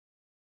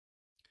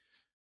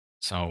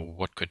 So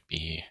what could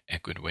be a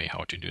good way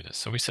how to do this?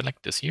 So we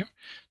select this here,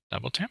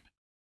 double tap,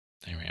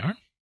 there we are.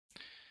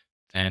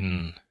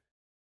 Then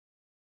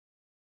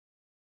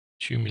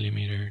 2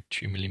 millimeter,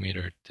 2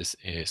 millimeter, this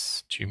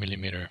is 2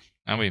 millimeter.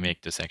 And we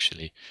make this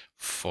actually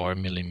 4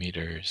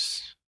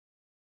 millimeters.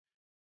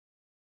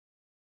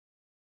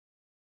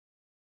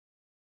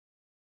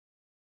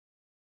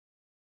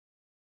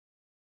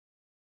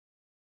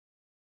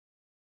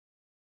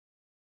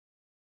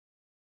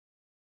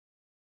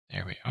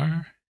 There we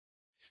are.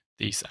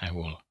 These I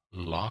will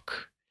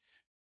lock.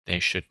 They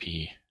should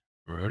be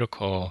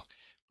vertical.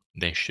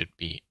 They should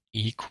be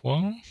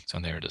equal. So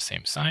they're the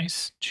same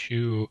size.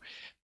 2,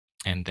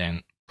 and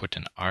then put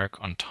an arc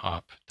on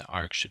top. The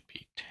arc should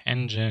be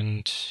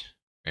tangent.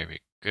 Very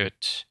good.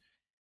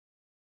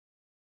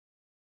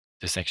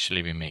 This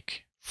actually we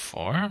make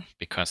 4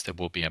 because there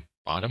will be a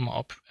bottom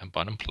up, a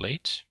bottom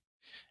plate.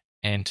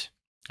 And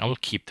I will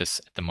keep this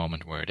at the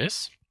moment where it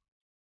is,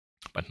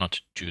 but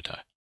not do the,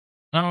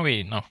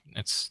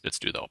 let's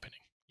do the opening.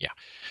 Yeah,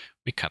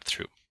 we cut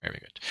through, very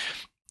good.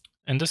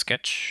 In the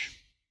sketch,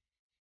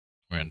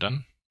 we're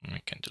done,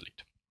 we can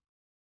delete.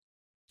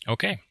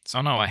 Okay,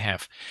 so now I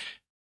have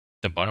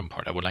the bottom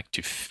part. I would like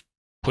to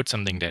put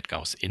something that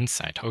goes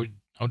inside.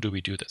 How do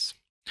we do this?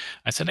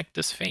 I select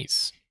this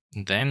face,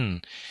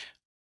 then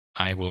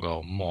I will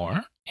go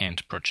more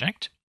and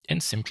project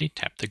and simply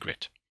tap the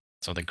grid.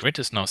 So the grid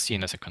is now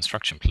seen as a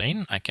construction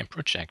plane. I can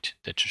project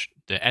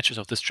the edges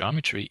of this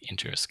geometry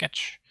into a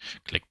sketch.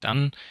 Click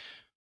done,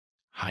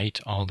 hide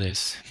all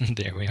this.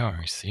 There we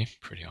are, see,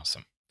 pretty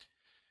awesome.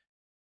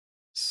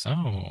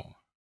 So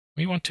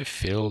we want to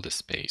fill the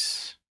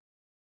space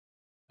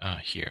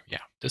here.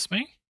 Yeah, this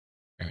way,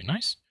 very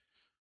nice.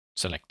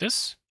 Select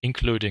this,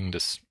 including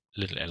this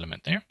little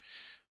element there.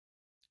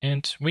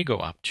 And we go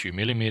up 2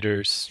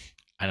 millimeters.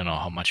 I don't know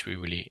how much we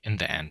really, in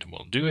the end,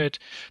 will do it,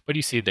 but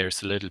you see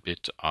there's a little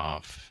bit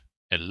of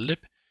a lip.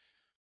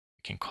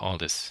 We can call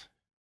this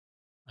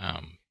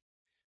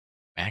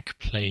back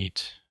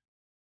plate.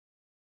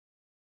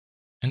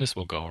 And this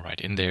will go right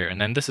in there. And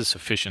then this is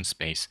sufficient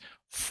space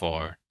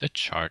for the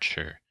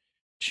charger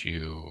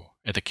to,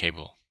 the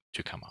cable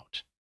to come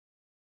out.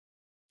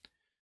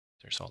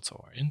 There's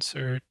also our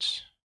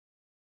insert.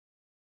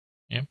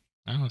 Yep,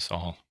 now this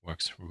all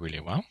works really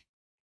well.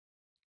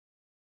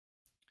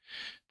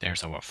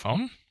 There's our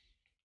phone.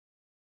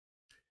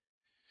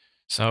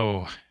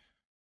 So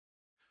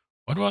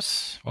what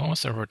was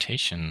the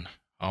rotation?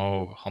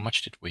 How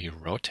much did we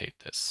rotate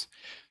this?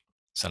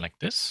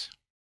 Select this,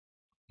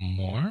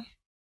 more,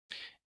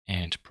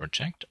 and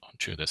project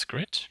onto this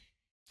grid.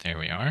 There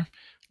we are.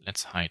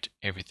 Let's hide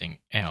everything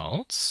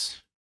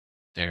else.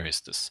 There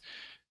is this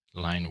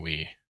line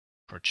we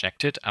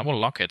projected. I will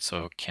lock it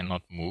so it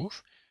cannot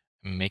move.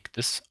 Make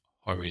this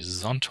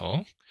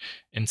horizontal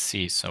and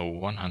see. So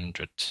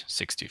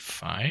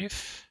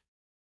 165,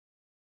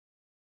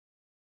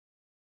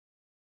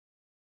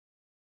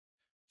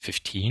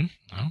 15.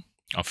 No?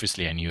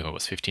 Obviously, I knew it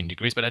was 15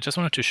 degrees, but I just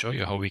wanted to show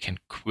you how we can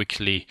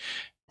quickly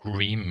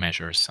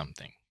remeasure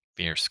something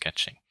via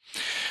sketching.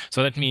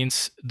 So that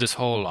means this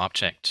whole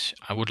object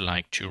I would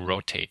like to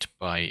rotate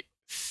by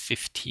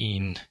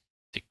 15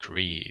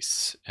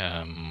 degrees.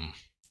 Okay,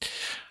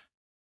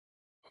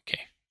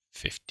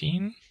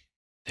 15.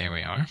 There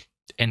we are.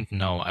 And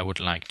now I would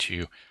like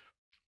to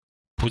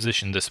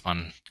position this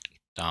one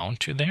down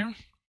to there.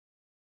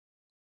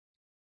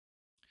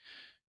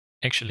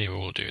 Actually, we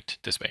will do it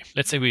this way.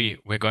 Let's say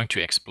we're going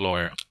to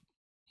explore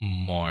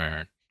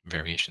more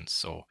variations.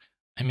 So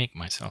I make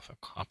myself a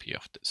copy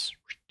of this.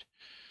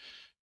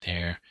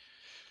 There.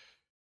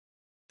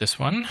 This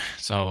one.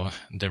 So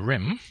the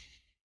rim,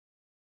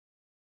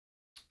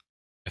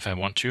 if I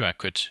want to, I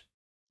could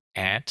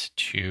add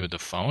to the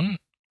phone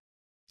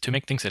to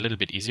make things a little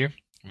bit easier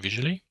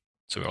visually.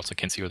 So we also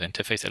can see what the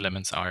interface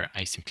elements are.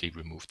 I simply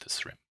remove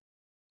this rim.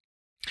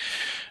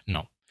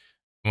 Now,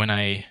 when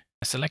I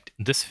select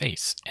this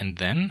face and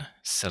then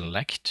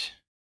select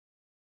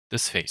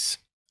this face,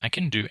 I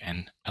can do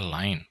an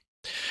align.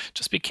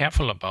 Just be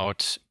careful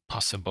about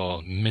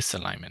possible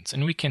misalignments.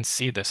 And we can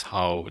see this,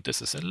 how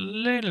this is a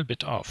little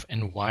bit off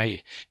and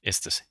why is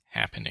this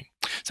happening.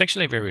 It's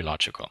actually very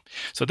logical.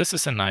 So this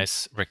is a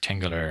nice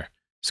rectangular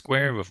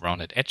square with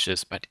rounded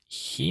edges, but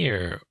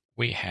here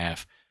we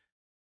have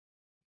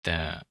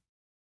the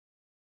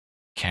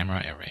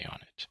camera array on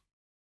it.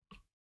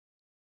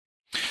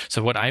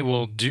 So what I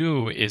will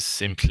do is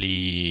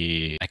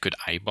simply, I could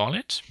eyeball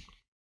it.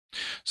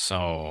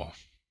 So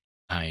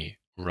I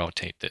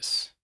rotate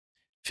this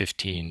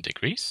 15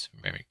 degrees,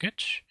 very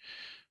good.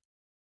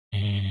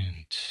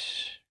 And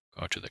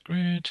go to the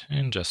grid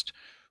and just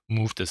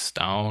move this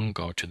down,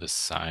 go to the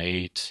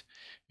side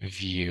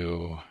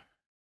view,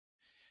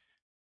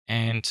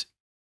 and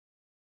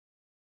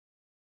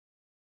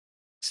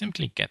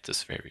simply get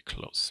this very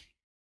close.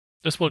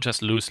 This will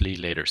just loosely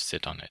later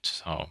sit on it.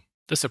 So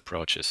this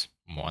approach is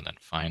more than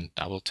fine.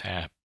 Double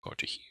tap, go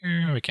to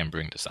here. We can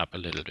bring this up a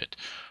little bit.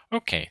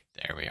 Okay,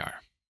 there we are.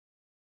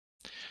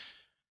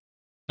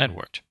 That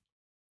worked.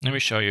 Let me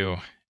show you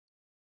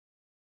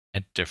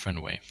a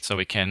different way. So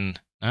we can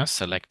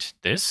select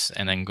this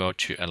and then go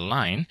to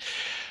align.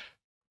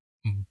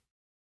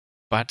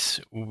 But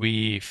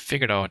we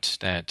figured out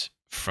that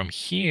from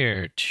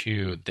here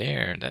to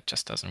there, that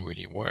just doesn't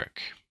really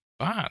work.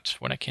 But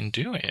what I can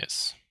do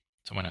is,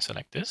 so when I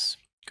select this,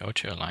 go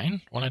to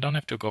align, well, I don't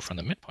have to go from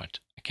the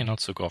midpoint. I can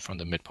also go from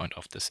the midpoint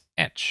of this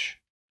edge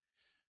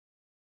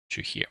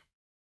to here.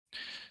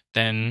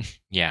 Then,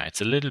 yeah,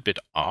 it's a little bit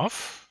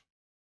off,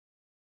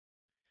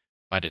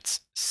 but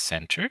it's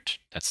centered.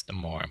 That's the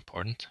more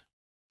important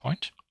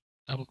point.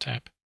 Double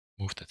tap,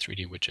 move the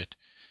 3D widget,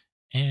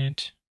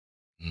 and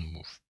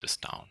move this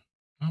down.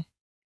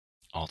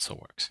 Also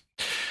works.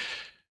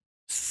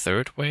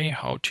 Third way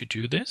how to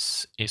do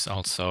this is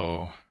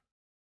also,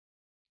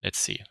 let's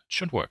see, it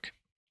should work.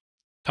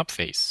 Top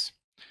face,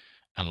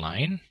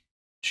 align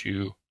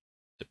to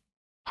the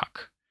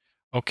puck.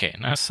 Okay,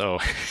 now so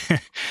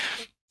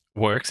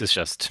works is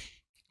just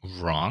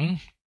wrong.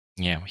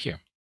 Yeah, here.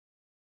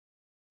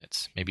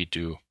 Let's maybe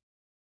do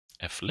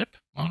a flip.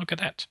 Oh, look at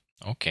that.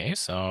 Okay,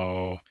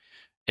 so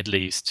at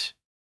least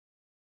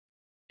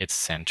it's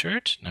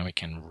centered. Now we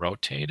can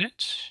rotate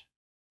it.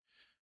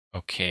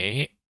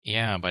 Okay,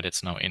 yeah, but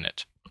it's now in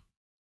it.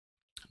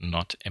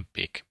 Not a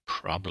big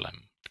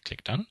problem.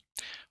 Click done.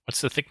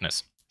 What's the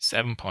thickness?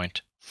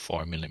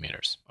 7.4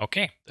 millimeters.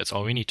 Okay, that's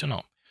all we need to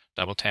know.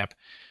 Double tap,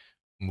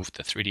 move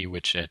the 3D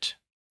widget,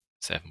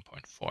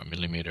 7.4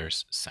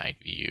 millimeters, side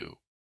view.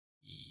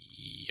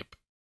 Yep,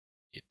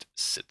 it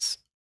sits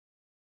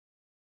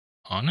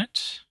on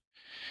it.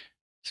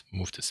 Let's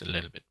move this a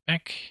little bit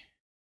back.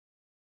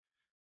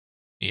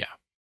 Yeah,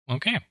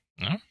 okay,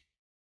 no?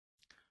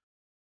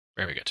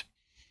 Very good.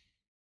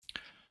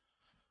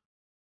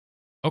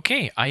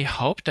 Okay, I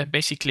hope that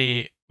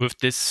basically with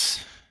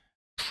this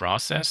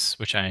process,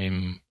 which I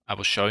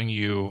was showing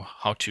you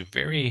how to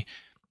very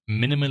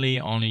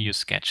minimally only use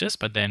sketches,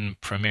 but then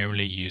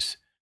primarily use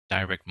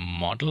direct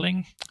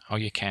modeling, how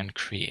you can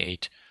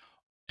create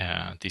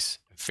these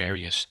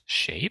various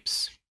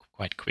shapes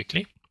quite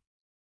quickly.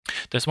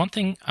 There's one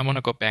thing I want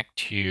to go back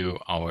to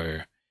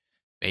our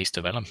base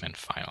development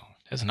file.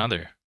 There's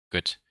another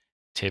good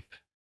tip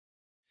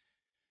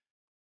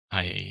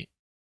I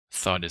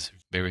thought is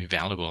very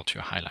valuable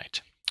to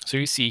highlight. So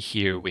you see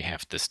here we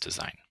have this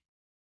design,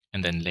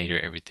 and then later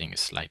everything is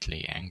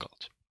slightly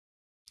angled.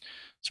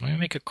 So let me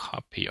make a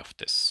copy of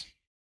this.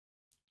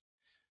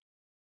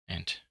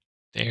 And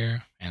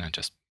there, and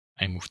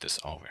I move this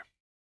over.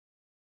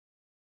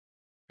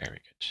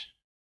 Very good.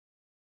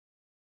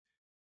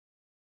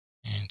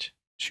 And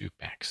to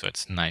back. So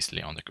it's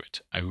nicely on the grid.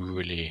 I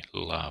really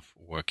love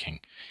working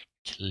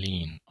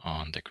clean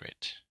on the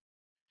grid.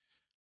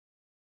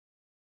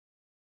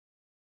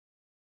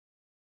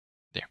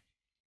 There.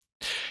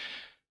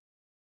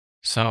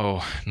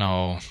 So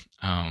now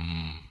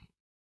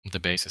the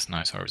base is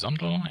nice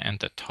horizontal and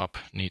the top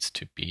needs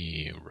to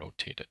be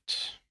rotated.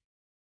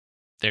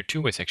 There are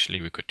two ways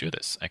actually we could do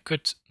this. I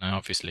could now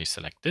obviously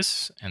select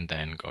this and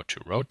then go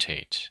to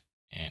rotate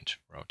and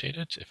rotate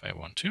it if I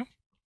want to.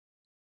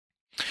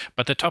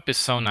 But the top is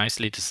so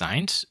nicely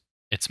designed,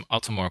 it's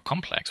also more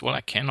complex. Well,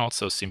 I can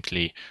also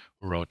simply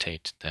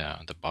rotate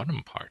the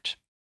bottom part.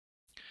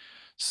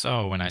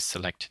 So when I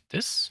select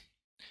this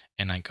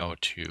and I go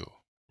to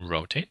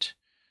rotate,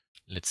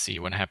 let's see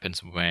what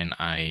happens when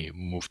I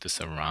move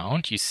this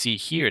around. You see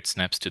here it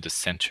snaps to the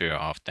center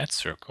of that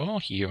circle.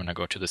 Here when I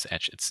go to this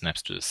edge, it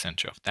snaps to the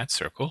center of that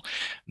circle.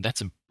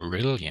 That's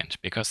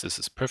brilliant because this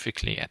is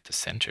perfectly at the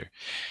center.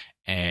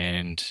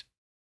 And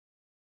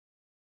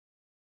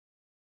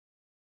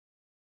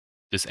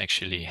this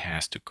actually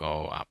has to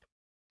go up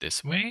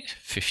this way,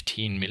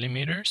 15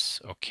 millimeters.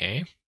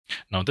 Okay.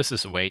 Now this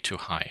is way too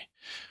high.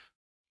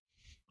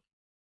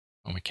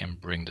 And we can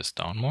bring this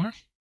down more.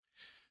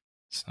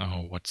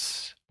 So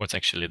what's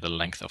actually the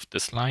length of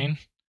this line?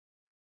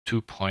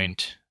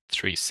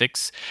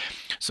 2.36.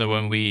 So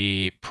when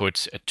we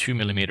put a 2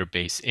 millimeter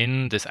base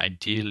in, this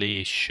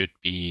ideally should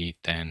be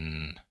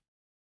then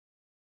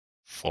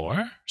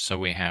 4. So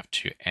we have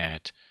to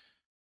add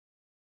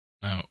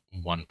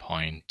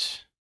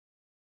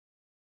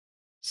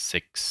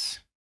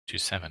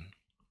 1.627.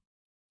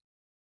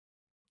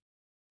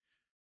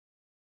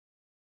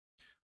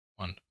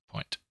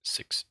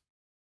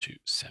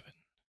 1.627.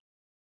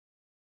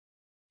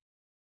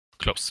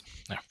 Close.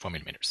 4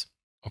 millimeters.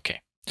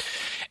 Okay.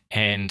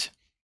 And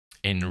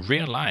in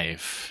real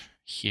life,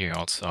 here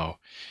also,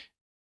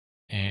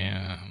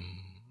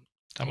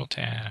 double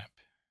tap,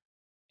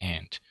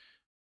 and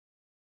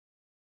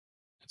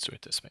let's do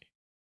it this way.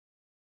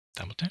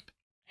 Double tap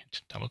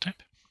and double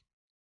tap.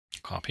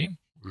 Copy.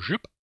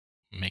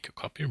 Make a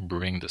copy.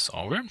 Bring this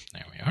over.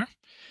 There we are.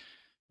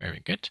 Very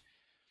good.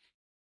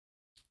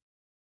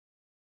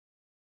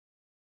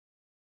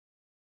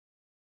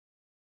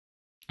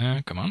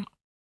 Come on.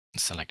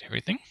 Select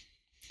everything.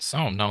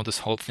 So now this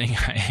whole thing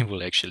I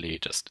will actually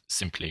just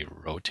simply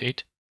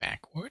rotate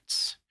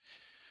backwards.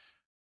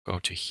 Go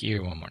to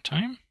here one more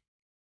time.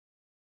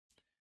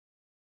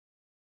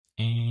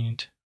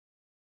 And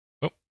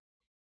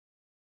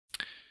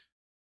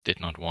did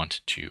not want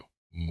to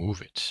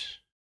move it.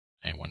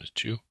 I wanted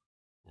to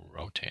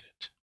rotate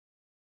it.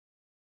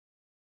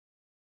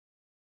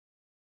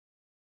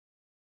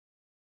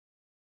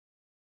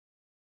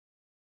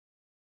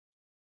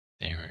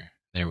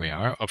 There we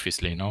are.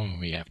 Obviously now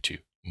we have to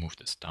move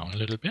this down a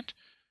little bit.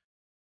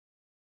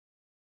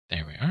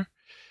 There we are.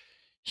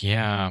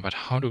 Yeah, but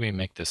how do we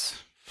make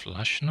this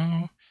flush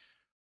now?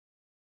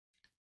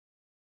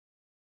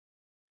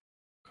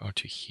 Go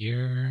to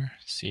here.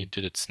 See,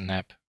 did it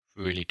snap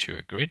really to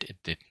a grid? It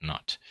did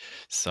not.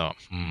 So,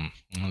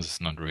 this is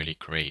not really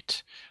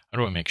great. How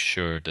do I make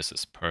sure this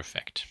is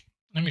perfect?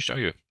 Let me show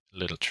you a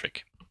little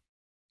trick.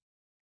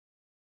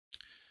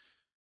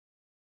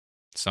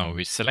 So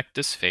we select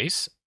this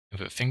face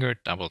with a finger,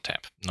 double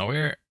tap. Now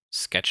we're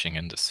sketching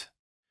in this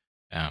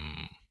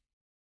on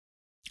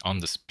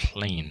this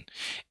plane,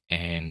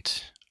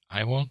 and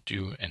I will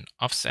do an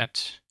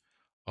offset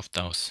of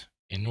those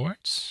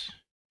inwards.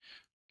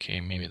 Okay,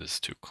 maybe this is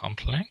too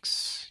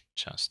complex.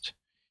 Just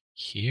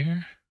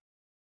here.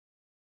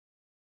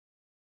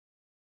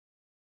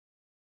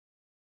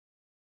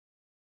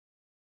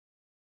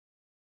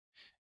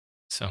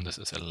 So this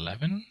is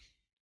 11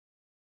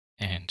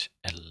 and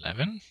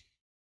 11.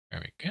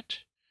 Very good.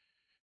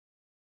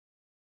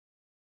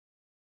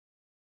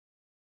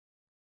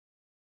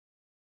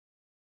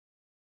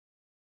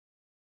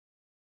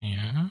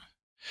 Yeah.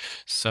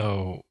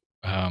 So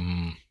what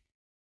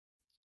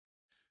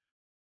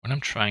I'm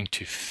trying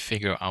to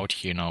figure out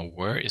here now,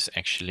 where is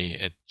actually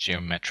a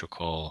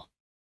geometrical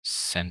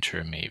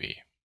center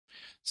maybe?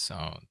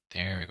 So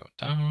there we go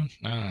down,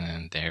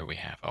 and there we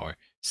have our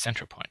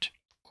center point.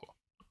 Cool.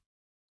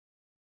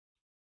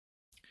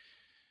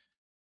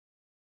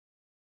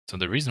 So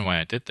the reason why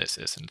I did this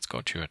is, let's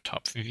go to a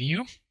top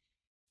view,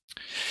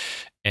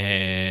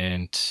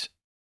 and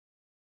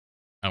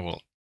I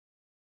will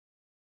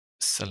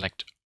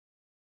select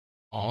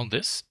all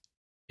this,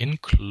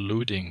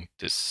 including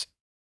this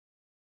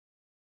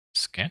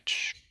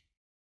sketch,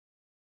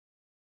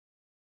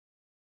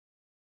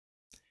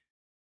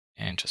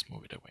 and just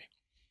move it away.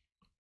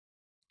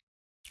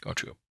 Go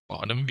to a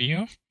bottom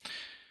view,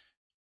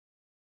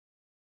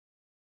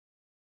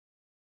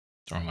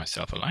 draw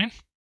myself a line.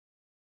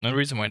 Now the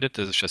reason why I did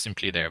this is just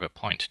simply there have a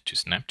point to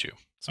snap to.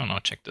 So now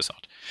check this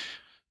out.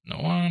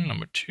 Number 1,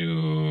 number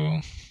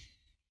 2,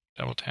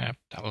 double tap,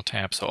 double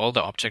tap. So all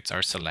the objects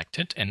are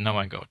selected, and now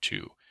I go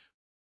to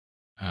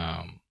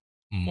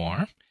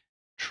more,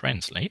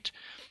 translate,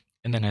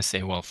 and then I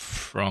say, well,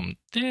 from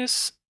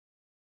this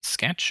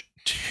sketch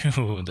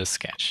to the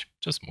sketch,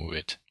 just move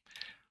it.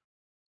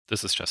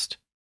 this is just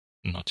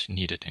not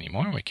needed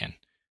anymore. We can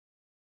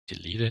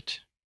delete it.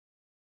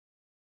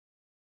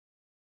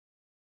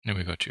 Then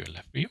we go to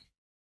left view.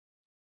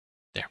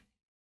 There.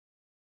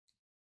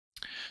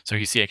 So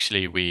you see,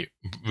 actually, we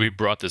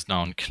brought this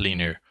down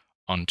cleaner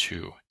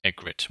onto a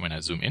grid when I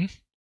zoom in.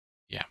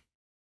 Yeah.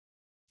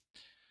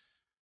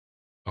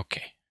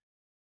 Okay.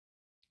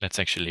 Let's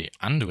actually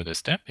undo this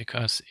step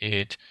because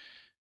it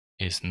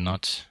is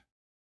not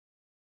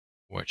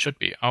where it should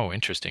be. Oh,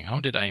 interesting. How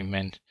did I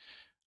meant?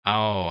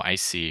 Oh, I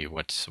see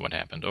what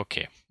happened.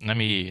 Okay, let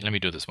me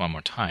do this one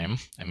more time.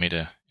 I made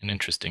an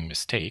interesting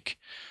mistake.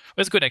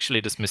 Well, it's good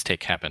actually this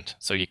mistake happened,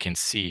 so you can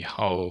see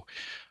how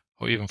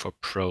even for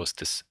pros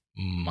this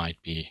might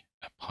be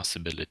a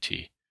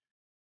possibility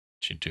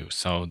to do.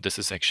 So this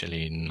is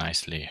actually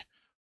nicely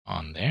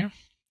on there.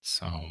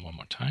 So one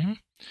more time.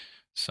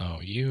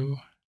 So you,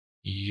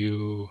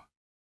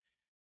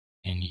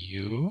 and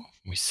you,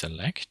 we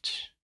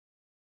select,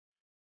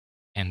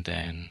 and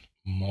then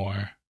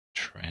more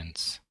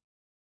translate,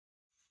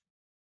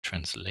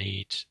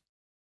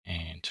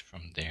 and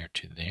from there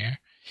to there.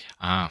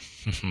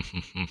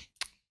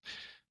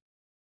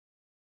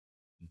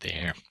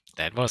 There,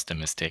 that was the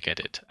mistake I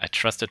did. I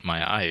trusted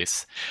my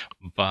eyes,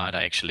 but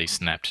I actually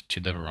snapped to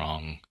the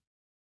wrong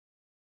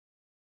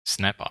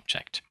snap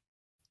object.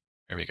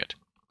 Very good.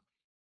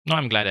 No,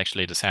 I'm glad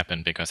actually this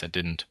happened because I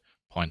didn't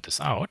point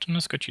this out, and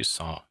it's good you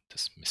saw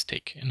this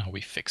mistake and how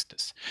we fixed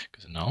this.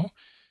 Because now,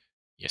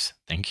 yes,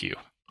 thank you.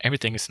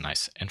 Everything is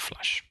nice and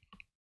flush.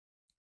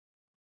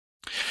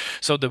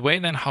 So the way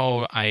then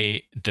how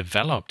I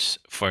developed,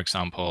 for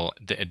example,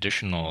 the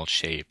additional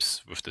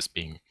shapes with this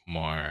being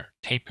more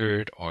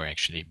tapered or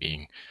actually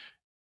being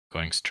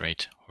going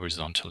straight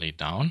horizontally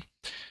down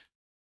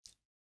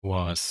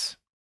was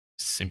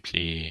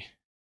simply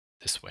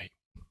this way.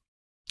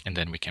 And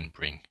then we can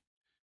bring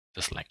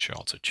this lecture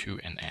also to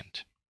an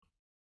end.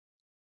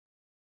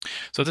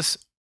 So this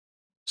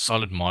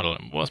solid model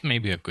was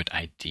maybe a good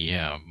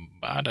idea,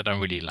 but I don't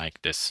really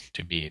like this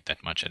to be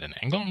that much at an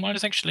angle. Well,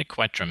 it's actually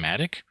quite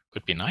dramatic.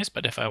 Could be nice,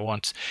 but if I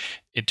want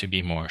it to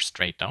be more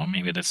straight down,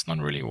 maybe that's not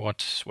really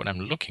what I'm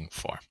looking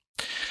for.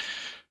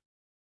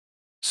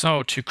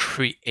 So to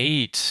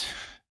create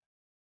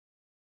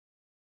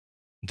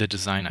the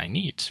design I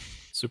need,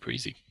 super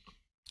easy.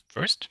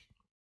 First,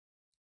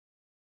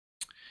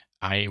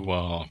 I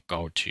will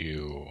go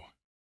to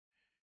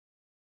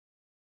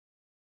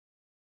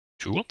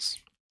Tools,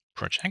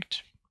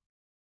 Project,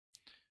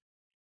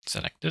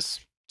 select this,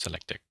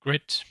 select the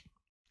grid,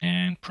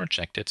 and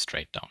project it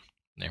straight down.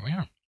 There we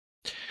are.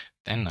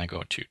 Then I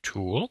go to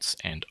Tools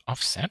and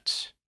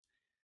Offset,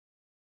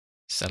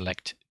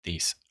 select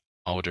these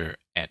outer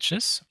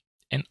edges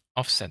and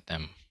offset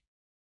them.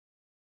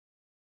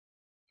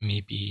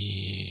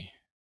 Maybe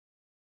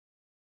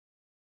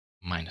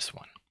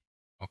 -1.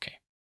 Okay.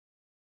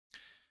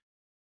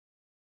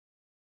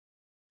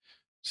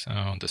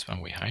 So this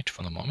one we hide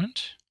for the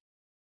moment.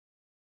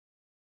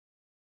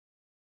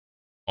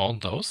 All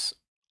those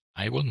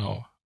I will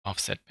now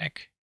offset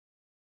back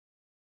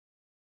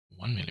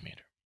 1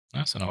 millimeter.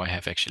 So now I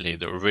have actually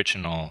the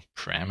original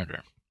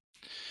parameter.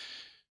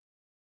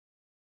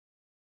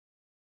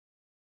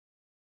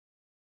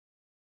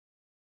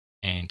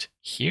 And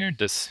here,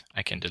 this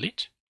I can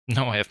delete.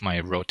 Now I have my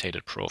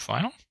rotated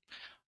profile.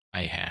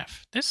 I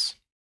have this,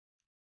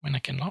 and I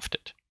can loft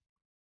it.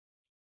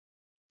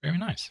 Very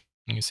nice.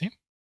 And you see?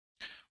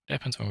 What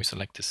happens when we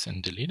select this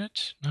and delete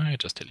it? No, it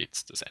just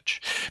deletes this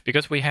edge.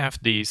 Because we have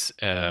these,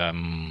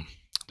 the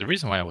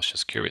reason why I was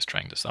just curious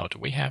trying this out,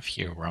 we have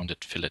here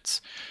rounded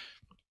fillets.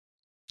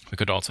 We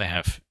could also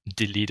have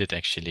deleted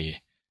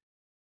actually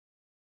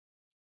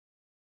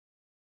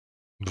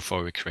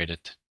before we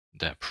created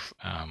the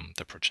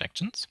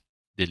projections,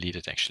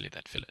 deleted actually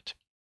that fillet.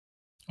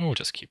 Or we'll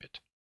just keep it.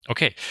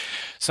 Okay,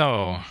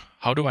 so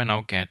how do I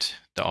now get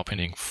the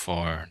opening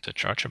for the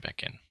charger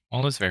back in?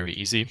 Well, it's very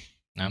easy.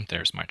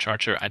 There's my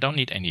charger. I don't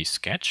need any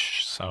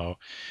sketch. So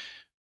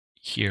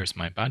here's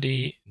my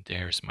body.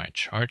 There's my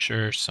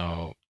charger.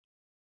 So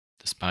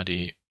this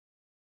body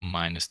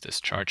minus this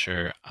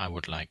charger. I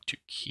would like to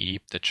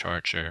keep the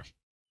charger.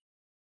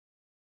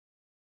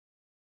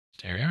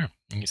 There we are.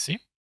 And you see?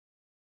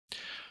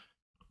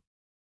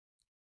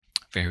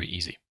 Very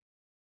easy.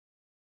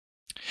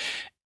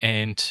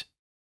 And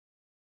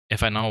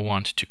if I now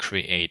want to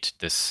create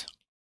this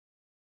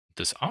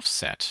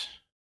offset,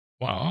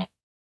 well,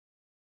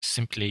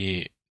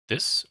 simply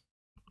this,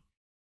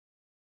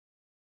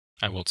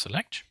 I will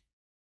select,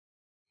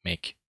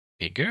 make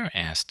bigger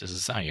as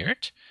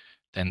desired,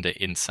 then the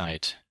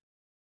inside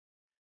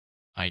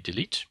I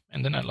delete,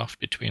 and then I loft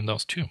between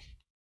those two.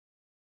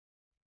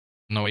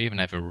 Now I even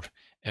have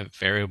a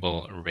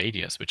variable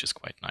radius, which is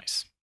quite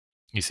nice.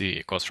 You see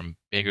it goes from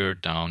bigger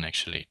down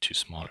actually to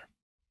smaller.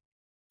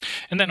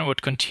 And then I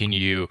would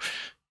continue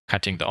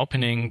cutting the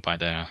opening by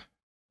the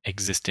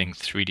existing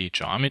 3D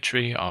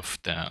geometry of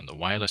the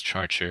wireless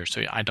charger,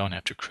 so I don't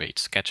have to create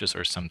sketches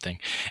or something,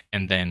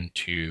 and then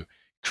to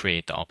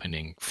create the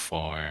opening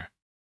for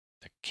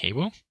the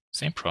cable,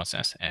 same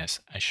process as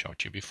I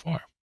showed you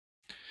before.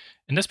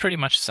 And this pretty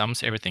much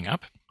sums everything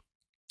up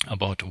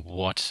about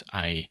what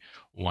I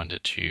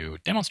wanted to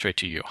demonstrate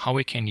to you, how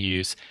we can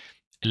use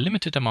a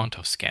limited amount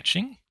of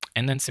sketching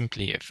and then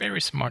simply a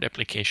very smart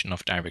application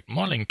of direct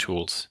modeling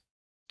tools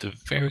to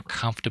very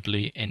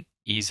comfortably and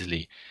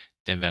easily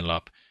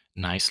develop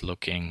nice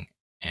looking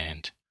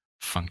and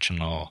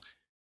functional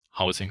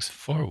housings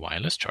for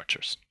wireless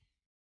chargers.